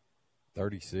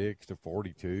 36 to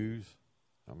 42s.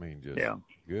 I mean, just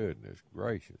goodness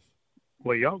gracious.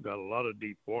 Well, y'all got a lot of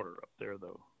deep water up there,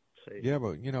 though. See? Yeah,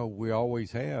 but, we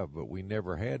always have, but we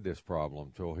never had this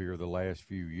problem till here the last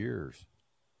few years.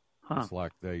 Huh. It's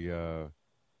like they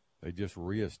just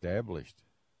reestablished.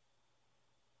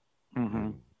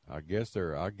 Mm-hmm. I guess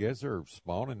they're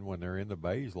spawning when they're in the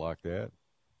bays like that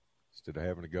instead of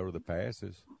having to go to the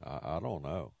passes. I don't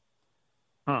know.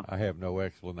 Huh. I have no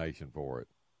explanation for it.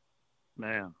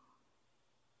 Man.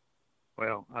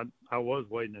 Well, I was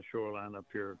wading the shoreline up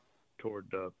here toward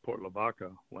Port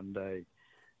Lavaca one day,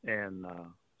 and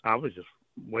I was just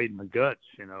wading the guts,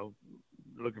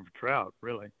 looking for trout,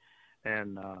 really.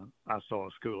 And I saw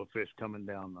a school of fish coming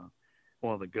down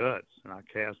one of the guts, and I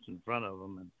cast in front of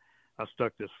them, and I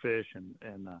stuck this fish,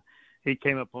 and he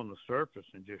came up on the surface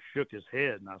and just shook his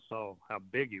head, and I saw how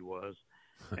big he was,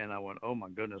 and I went, "Oh my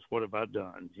goodness, what have I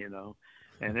done?"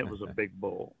 And it was a big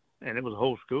bull, and it was a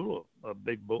whole school of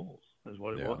big bulls, is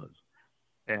what it was,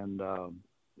 and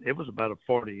it was about a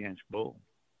 40-inch bull,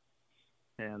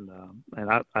 and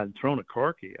I'd thrown a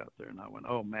carky out there, and I went,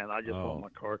 "Oh man, I just want my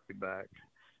carky back.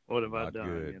 What have I done?"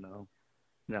 Good.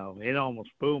 No, it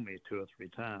almost fooled me 2 or 3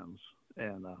 times,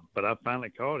 and but I finally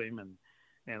caught him,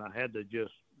 and I had to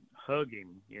just hug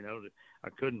him. I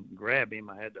couldn't grab him.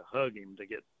 I had to hug him to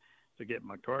get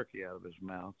my turkey out of his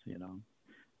mouth.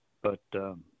 But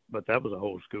that was a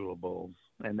whole school of bulls,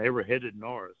 and they were headed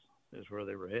north. Is where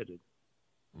they were headed.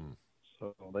 Mm.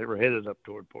 So they were headed up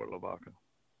toward Port Lavaca.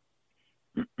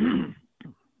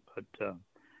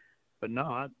 But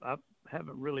no, I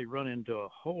haven't really run into a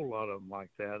whole lot of them like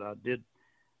that.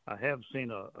 I have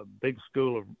seen a big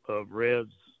school of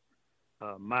reds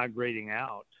migrating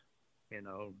out, in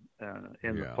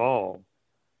the fall.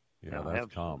 Yeah,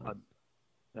 that's common.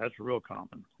 That's real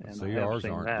common. And see, ours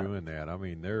aren't doing that. I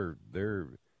mean,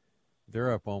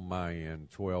 they're up on my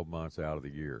end 12 months out of the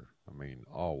year. I mean,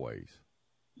 always.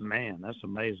 Man, that's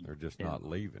amazing. They're just not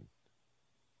leaving.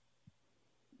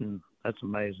 That's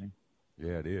amazing.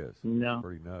 Yeah, it is. No.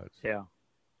 Pretty nuts. Yeah.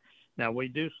 Now, we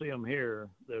do see them here.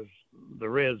 There's the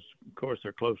reds, of course,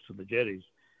 they're close to the jetties,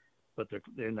 but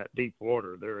they're in that deep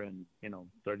water. They're in,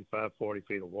 35, 40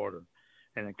 feet of water.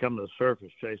 And they come to the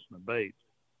surface chasing the bait,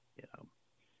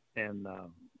 and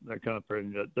they're coming up there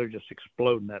and they're just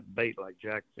exploding that bait like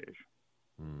jackfish.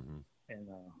 Mm-hmm. And,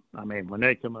 I mean, when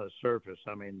they come to the surface,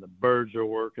 I mean, the birds are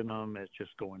working them. It's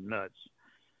just going nuts.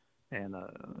 And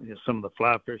some of the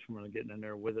fly fishermen are getting in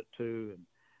there with it too.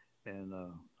 And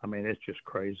I mean, it's just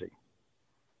crazy.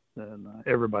 And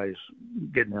everybody's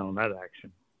getting in on that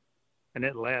action. And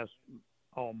it lasts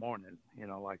all morning,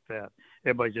 like that.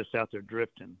 Everybody's just out there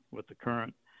drifting with the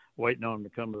current, waiting on them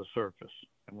to come to the surface.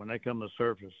 And when they come to the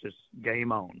surface, it's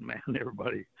game on, man.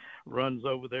 Everybody runs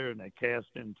over there and they cast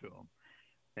into them.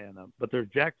 And but there's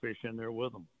jackfish in there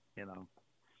with them,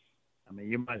 I mean,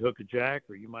 you might hook a jack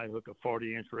or you might hook a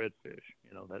 40-inch redfish.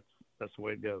 That's the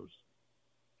way it goes.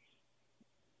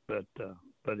 But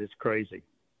it's crazy.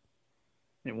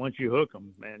 And once you hook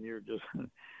them, man, you're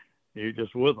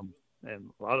just with them.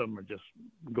 And a lot of them are just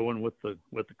going with the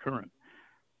current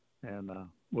and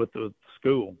with the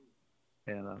school.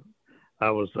 And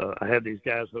I had these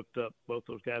guys hooked up. Both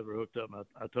those guys were hooked up. And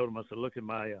I told them, I said, look at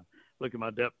my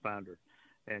depth finder,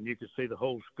 and you could see the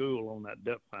whole school on that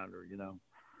depth finder,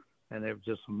 And it was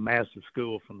just a massive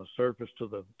school from the surface to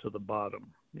the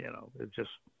bottom. It's just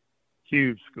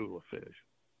huge school of fish.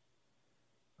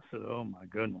 I said, "Oh my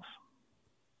goodness,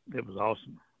 it was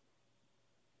awesome."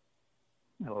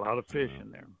 And a lot of fish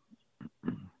in there.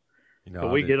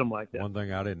 But we get them like that. One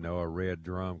thing I didn't know: a red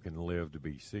drum can live to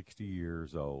be 60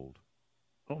 years old.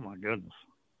 Oh my goodness.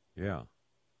 Yeah.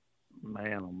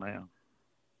 Man, oh man.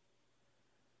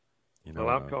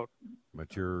 I've caught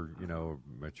mature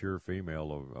female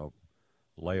will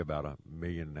lay about 1.5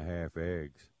 million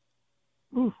eggs.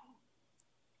 Ooh.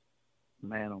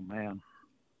 Man, oh man.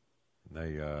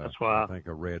 That's why I think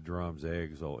a red drum's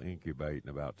eggs will incubate in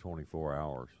about 24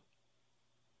 hours.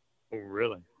 Oh,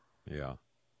 really? Yeah.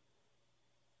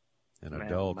 And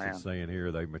adults, it's saying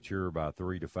here, they mature by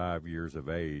 3 to 5 years of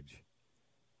age.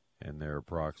 And their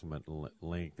approximate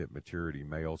length at maturity,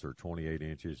 males are 28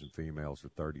 inches and females are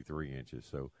 33 inches.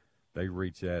 So they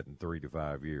reach that in 3 to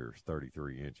 5 years,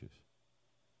 33 inches.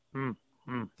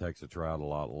 Takes a trout a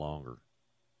lot longer.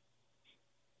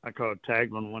 I caught a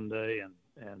tagged one day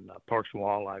and Parks and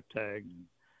Wildlife tagged.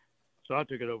 So I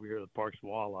took it over here to the Parks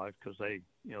and Wildlife because they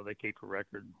keep a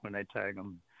record when they tag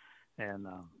them. And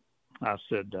I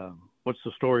said, what's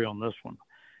the story on this one?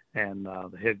 And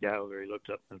the head guy over there, he looked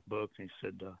up in his book and he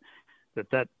said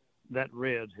that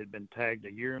red had been tagged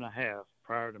 1.5 years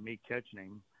prior to me catching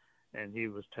him, and he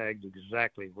was tagged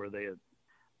exactly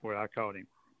where I caught him,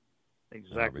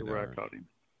 exactly where I caught him.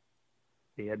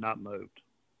 He had not moved,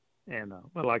 and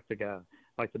like the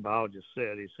biologist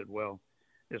said, he said, well,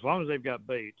 as long as they've got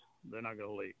bait, they're not going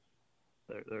to leave.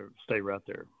 They're stay right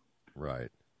there.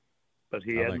 Right. But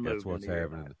he hadn't moved. I think that's what's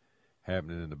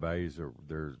happening in the bays.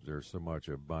 There's so much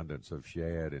abundance of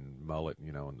shad and mullet,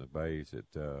 in the bays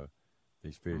that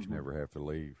these fish never have to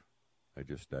leave. They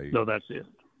just stay. No, that's it.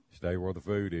 Stay where the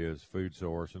food is, food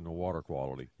source, and the water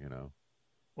quality.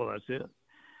 Well, that's it.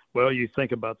 Well, you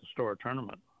think about the Star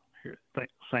Tournament.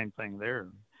 Same thing there.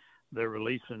 They're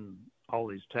releasing all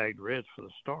these tagged reds for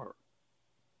the Star.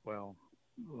 Well,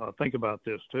 think about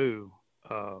this too.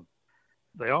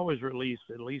 They always release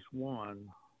at least one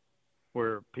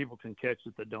where people can catch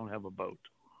it that don't have a boat.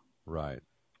 Right.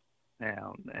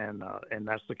 And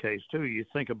that's the case too. You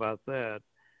think about that.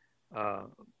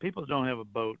 People that don't have a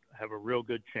boat have a real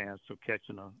good chance of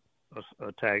catching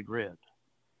a tagged red.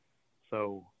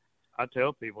 So I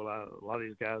tell people, a lot of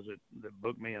these guys that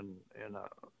book me and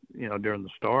during the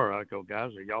Star, I go,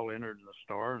 guys, are y'all entered in the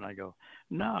Star? And I go,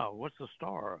 no, what's the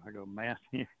Star? I go, man,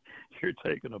 you're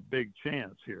taking a big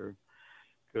chance here,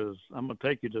 because I'm going to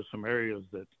take you to some areas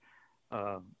that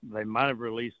they might have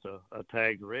released a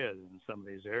tagged red in some of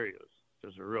these areas.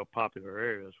 There's a real popular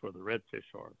areas where the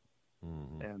redfish are.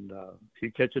 Mm-hmm. And if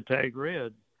you catch a tagged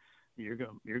red, you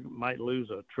might lose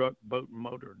a truck, boat,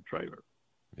 motor, and trailer.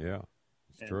 Yeah,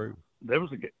 it's true. There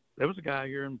was a guy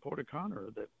here in Port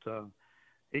O'Connor that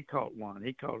he caught one.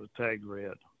 He caught a tagged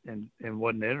red and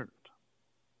wasn't entered.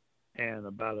 And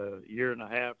about a year and a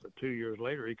half or 2 years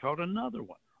later, he caught another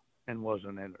one and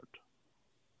wasn't entered.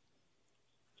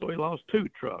 So he lost 2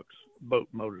 trucks, boat,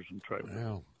 motors, and trailers.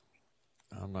 Well,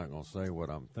 I'm not going to say what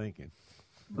I'm thinking.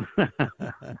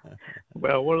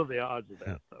 Well, what are the odds of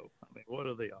that, though? I mean, what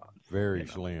are the odds? Very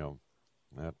slim.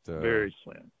 Very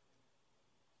slim.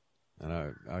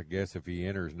 And I guess if he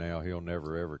enters now, he'll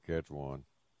never, ever catch one.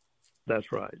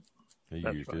 That's right. He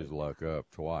used his luck up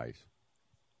twice.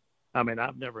 I mean,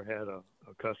 I've never had a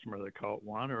customer that caught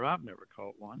one, or I've never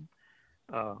caught one.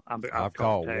 I've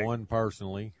caught one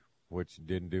personally, which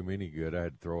didn't do me any good. I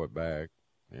had to throw it back.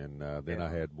 And then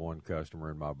I had one customer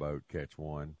in my boat catch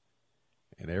one.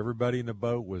 And everybody in the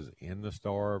boat was in the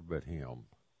star but him.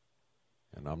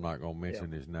 And I'm not going to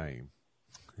mention his name.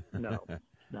 No.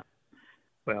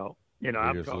 Well, I've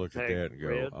I've just caught look at that and go,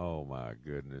 red. oh, my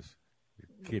goodness. You're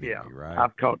kidding me, right?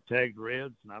 I've caught tagged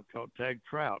reds and I've caught tagged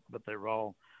trout, but they were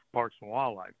all Parks and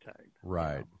Wildlife tagged.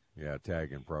 Right. Yeah,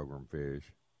 tagging program fish.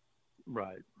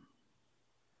 Right.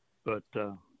 But,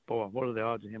 boy, what are the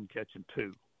odds of him catching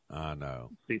 2? I know.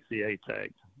 CCA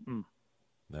tagged.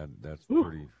 That's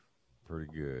pretty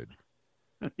good.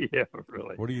 Yeah,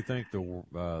 really. What do you think the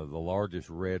largest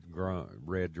red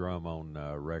drum on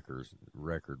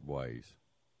record weighs?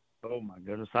 Oh my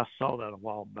goodness, I saw that a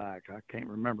while back. I can't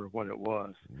remember what it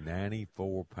was.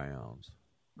 94 pounds.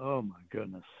 Oh my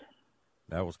goodness.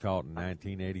 That was caught in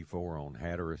 1984 on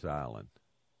Hatteras Island.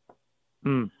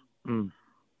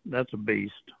 That's a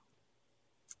beast.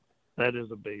 That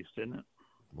is a beast, isn't it?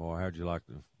 Boy, how'd you like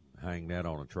to hang that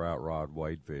on a trout rod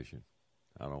wade fishing?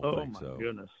 I don't think so. Oh, my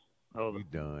goodness. Oh, you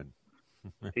done.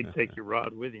 He'd take your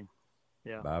rod with him.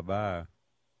 Yeah. Bye-bye.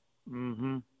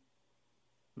 Mm-hmm.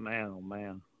 Man, oh,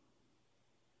 man.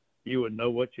 You would know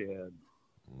what you had.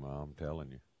 Well, I'm telling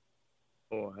you.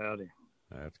 Oh, howdy.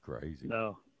 That's crazy.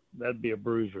 No, that'd be a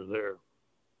bruiser there.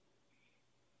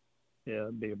 Yeah,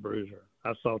 it'd be a bruiser.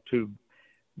 I saw 2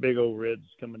 big old reds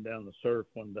coming down the surf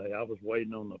one day. I was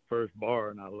waiting on the first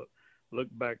bar, and I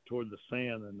looked back toward the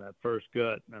sand in that first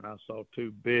gut, and I saw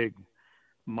 2 big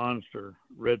monster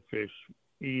redfish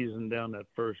easing down that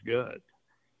first gut.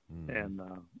 And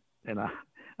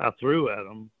I threw at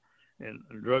them and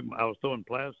I was throwing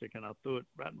plastic, and I threw it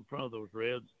right in front of those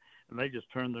reds, and they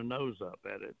just turned their nose up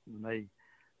at it, and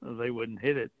they wouldn't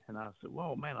hit it. And I said,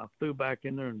 whoa, man, I threw back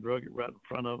in there and drug it right in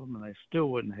front of them, and they still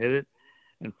wouldn't hit it.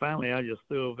 And finally, I just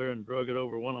threw over there and drug it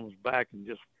over one of them's back and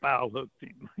just foul hooked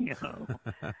him,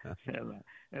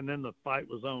 and then the fight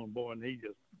was on, boy, and he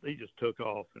just took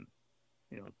off and,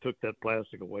 took that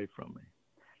plastic away from me.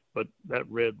 But that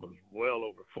red was well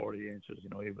over 40 inches.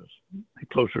 He was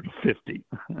closer to 50.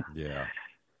 Yeah.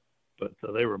 But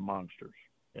they were monsters.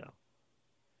 Yeah.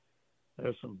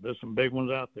 There's some big ones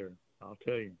out there, I'll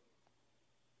tell you.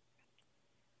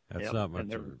 That's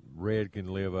something. A red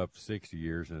can live up to 60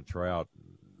 years, and a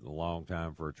long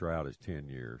time for a trout is 10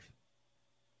 years.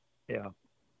 Yeah,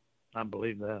 I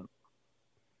believe that.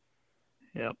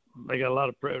 Yep, they got a lot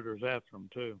of predators after them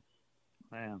too.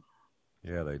 Man.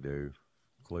 Yeah, they do,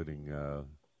 including the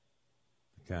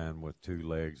kind with 2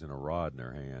 legs and a rod in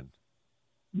their hand.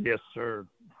 Yes, sir.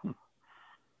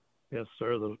 Yes,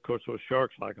 sir. Of course, those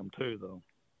sharks like them too, though,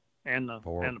 and the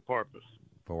porpoise.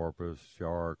 Porpoise,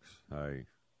 sharks. Hey.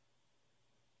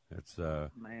 It's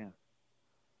man.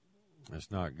 It's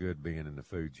not good being in the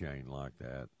food chain like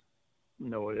that.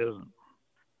 No, it isn't.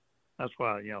 That's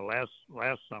why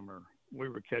last summer we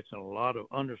were catching a lot of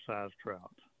undersized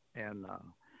trout, and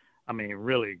I mean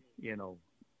really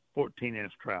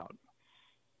 14-inch trout.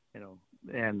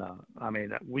 And I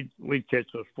mean we'd catch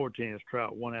those 14-inch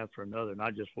trout one after another, and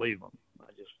I just leave them.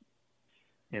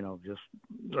 Just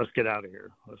let's get out of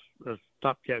here. Let's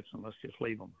stop catching them. Let's just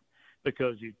leave them,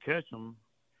 because you catch them.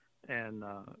 And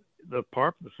the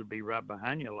porpoise would be right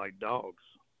behind you like dogs.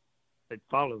 They'd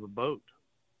follow the boat.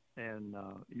 And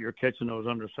you're catching those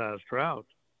undersized trout.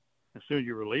 As soon as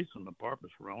you release them, the porpoise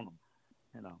are on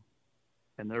them,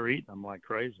 and they're eating them like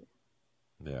crazy.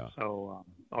 Yeah. So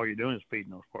all you're doing is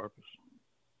feeding those porpoise.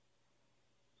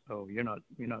 So you're not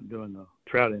doing the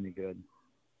trout any good.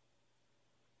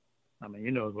 I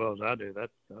mean, as well as I do,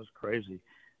 that's crazy.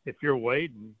 If you're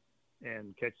wading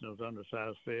and catching those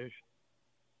undersized fish,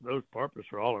 those porpoise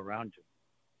are all around you,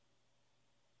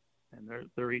 and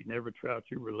they're eating every trout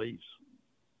you release.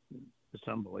 It's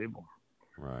unbelievable.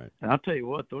 Right. And I'll tell you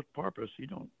what, those porpoise,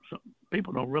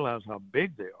 people don't realize how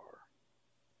big they are.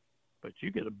 But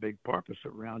you get a big porpoise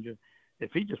around you.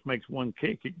 If he just makes one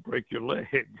kick, he can break your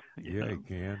leg. Yeah, he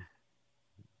can.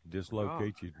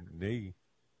 Dislocate your knee.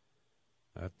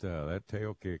 That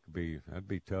tail kick that'd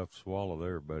be tough to swallow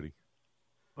there, buddy.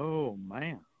 Oh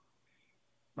man,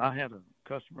 I had a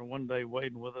customer one day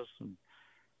waiting with us,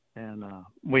 and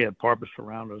we had porpoise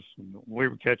around us, and we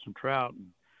were catching trout,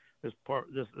 and this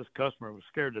customer was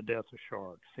scared to death of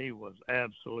sharks. He was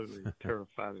absolutely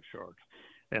terrified of sharks.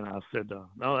 And I said,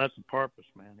 no, that's a porpoise,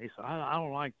 man. He said, I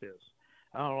don't like this.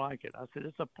 I don't like it. I said,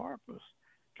 it's a porpoise.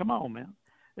 Come on, man.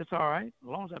 It's all right. As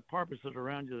long as that porpoise is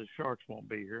around you, the sharks won't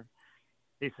be here.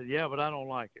 He said, yeah, but I don't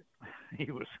like it.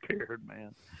 He was scared,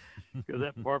 man. Because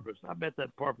that porpoise, I bet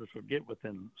that porpoise would get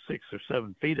within 6 or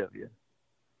 7 feet of you.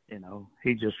 You know,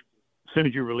 he just, as soon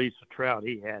as you release the trout,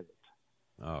 he had it.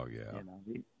 Oh, yeah. You know,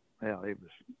 he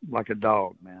was like a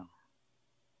dog, man.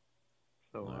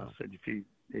 So wow. I said,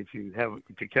 if you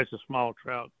catch a small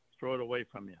trout, throw it away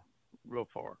from you real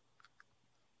far.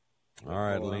 All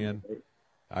right, Lynn.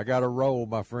 I got a roll,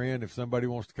 my friend. If somebody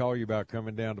wants to call you about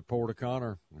coming down to Port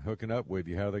O'Connor and hooking up with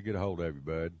you, how do they get a hold of you,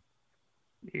 bud?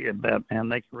 Yeah, man,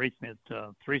 they can reach me at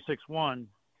 361-935-6833.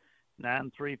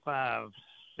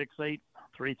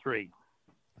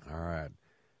 All right.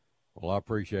 Well, I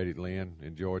appreciate it, Lynn.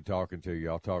 Enjoyed talking to you.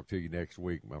 I'll talk to you next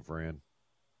week, my friend.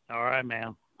 All right,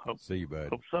 man. See you, bud.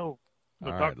 Hope so.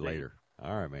 All right, later.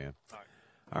 All right, man.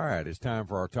 All right, it's time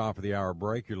for our top of the hour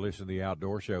break. You're listening to the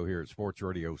Outdoor Show here at Sports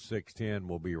Radio 610.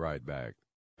 We'll be right back.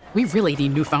 We really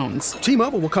need new phones.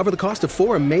 T-Mobile will cover the cost of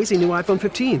 4 amazing new iPhone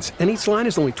 15s, and each line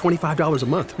is only $25 a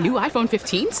month. New iPhone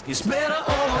 15s? It's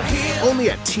better over here. Only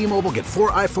at T-Mobile, get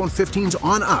 4 iPhone 15s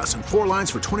on us and 4 lines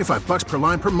for $25 per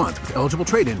line per month with eligible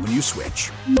trade-in when you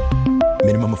switch.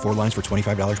 Minimum of 4 lines for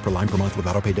 $25 per line per month with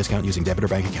autopay discount using debit or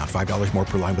bank account. $5 more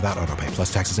per line without autopay,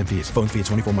 plus taxes and fees. Phone fee at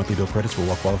 24 monthly bill credits for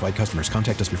well-qualified customers.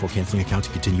 Contact us before canceling account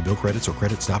to continue bill credits or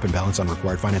credit stop and balance on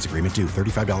required finance agreement due.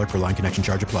 $35 per line connection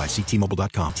charge applies. See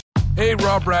T-Mobile.com. Hey,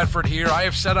 Rob Bradford here. I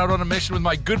have set out on a mission with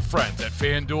my good friends at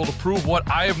FanDuel to prove what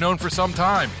I have known for some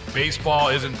time. Baseball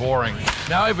isn't boring.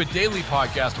 Now I have a daily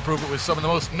podcast to prove it with some of the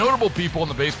most notable people in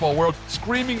the baseball world,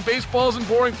 screaming baseball isn't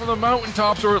boring from the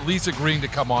mountaintops, or at least agreeing to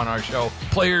come on our show.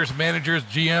 Players, managers,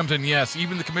 GMs, and yes,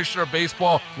 even the commissioner of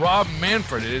baseball, Rob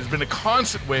Manfred. It has been a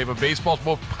constant wave of baseball's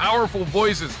most powerful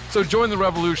voices. So join the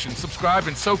revolution. Subscribe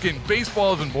and soak in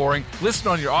Baseball Isn't Boring. Listen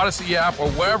on your Odyssey app or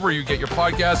wherever you get your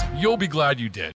podcasts. You'll be glad you did.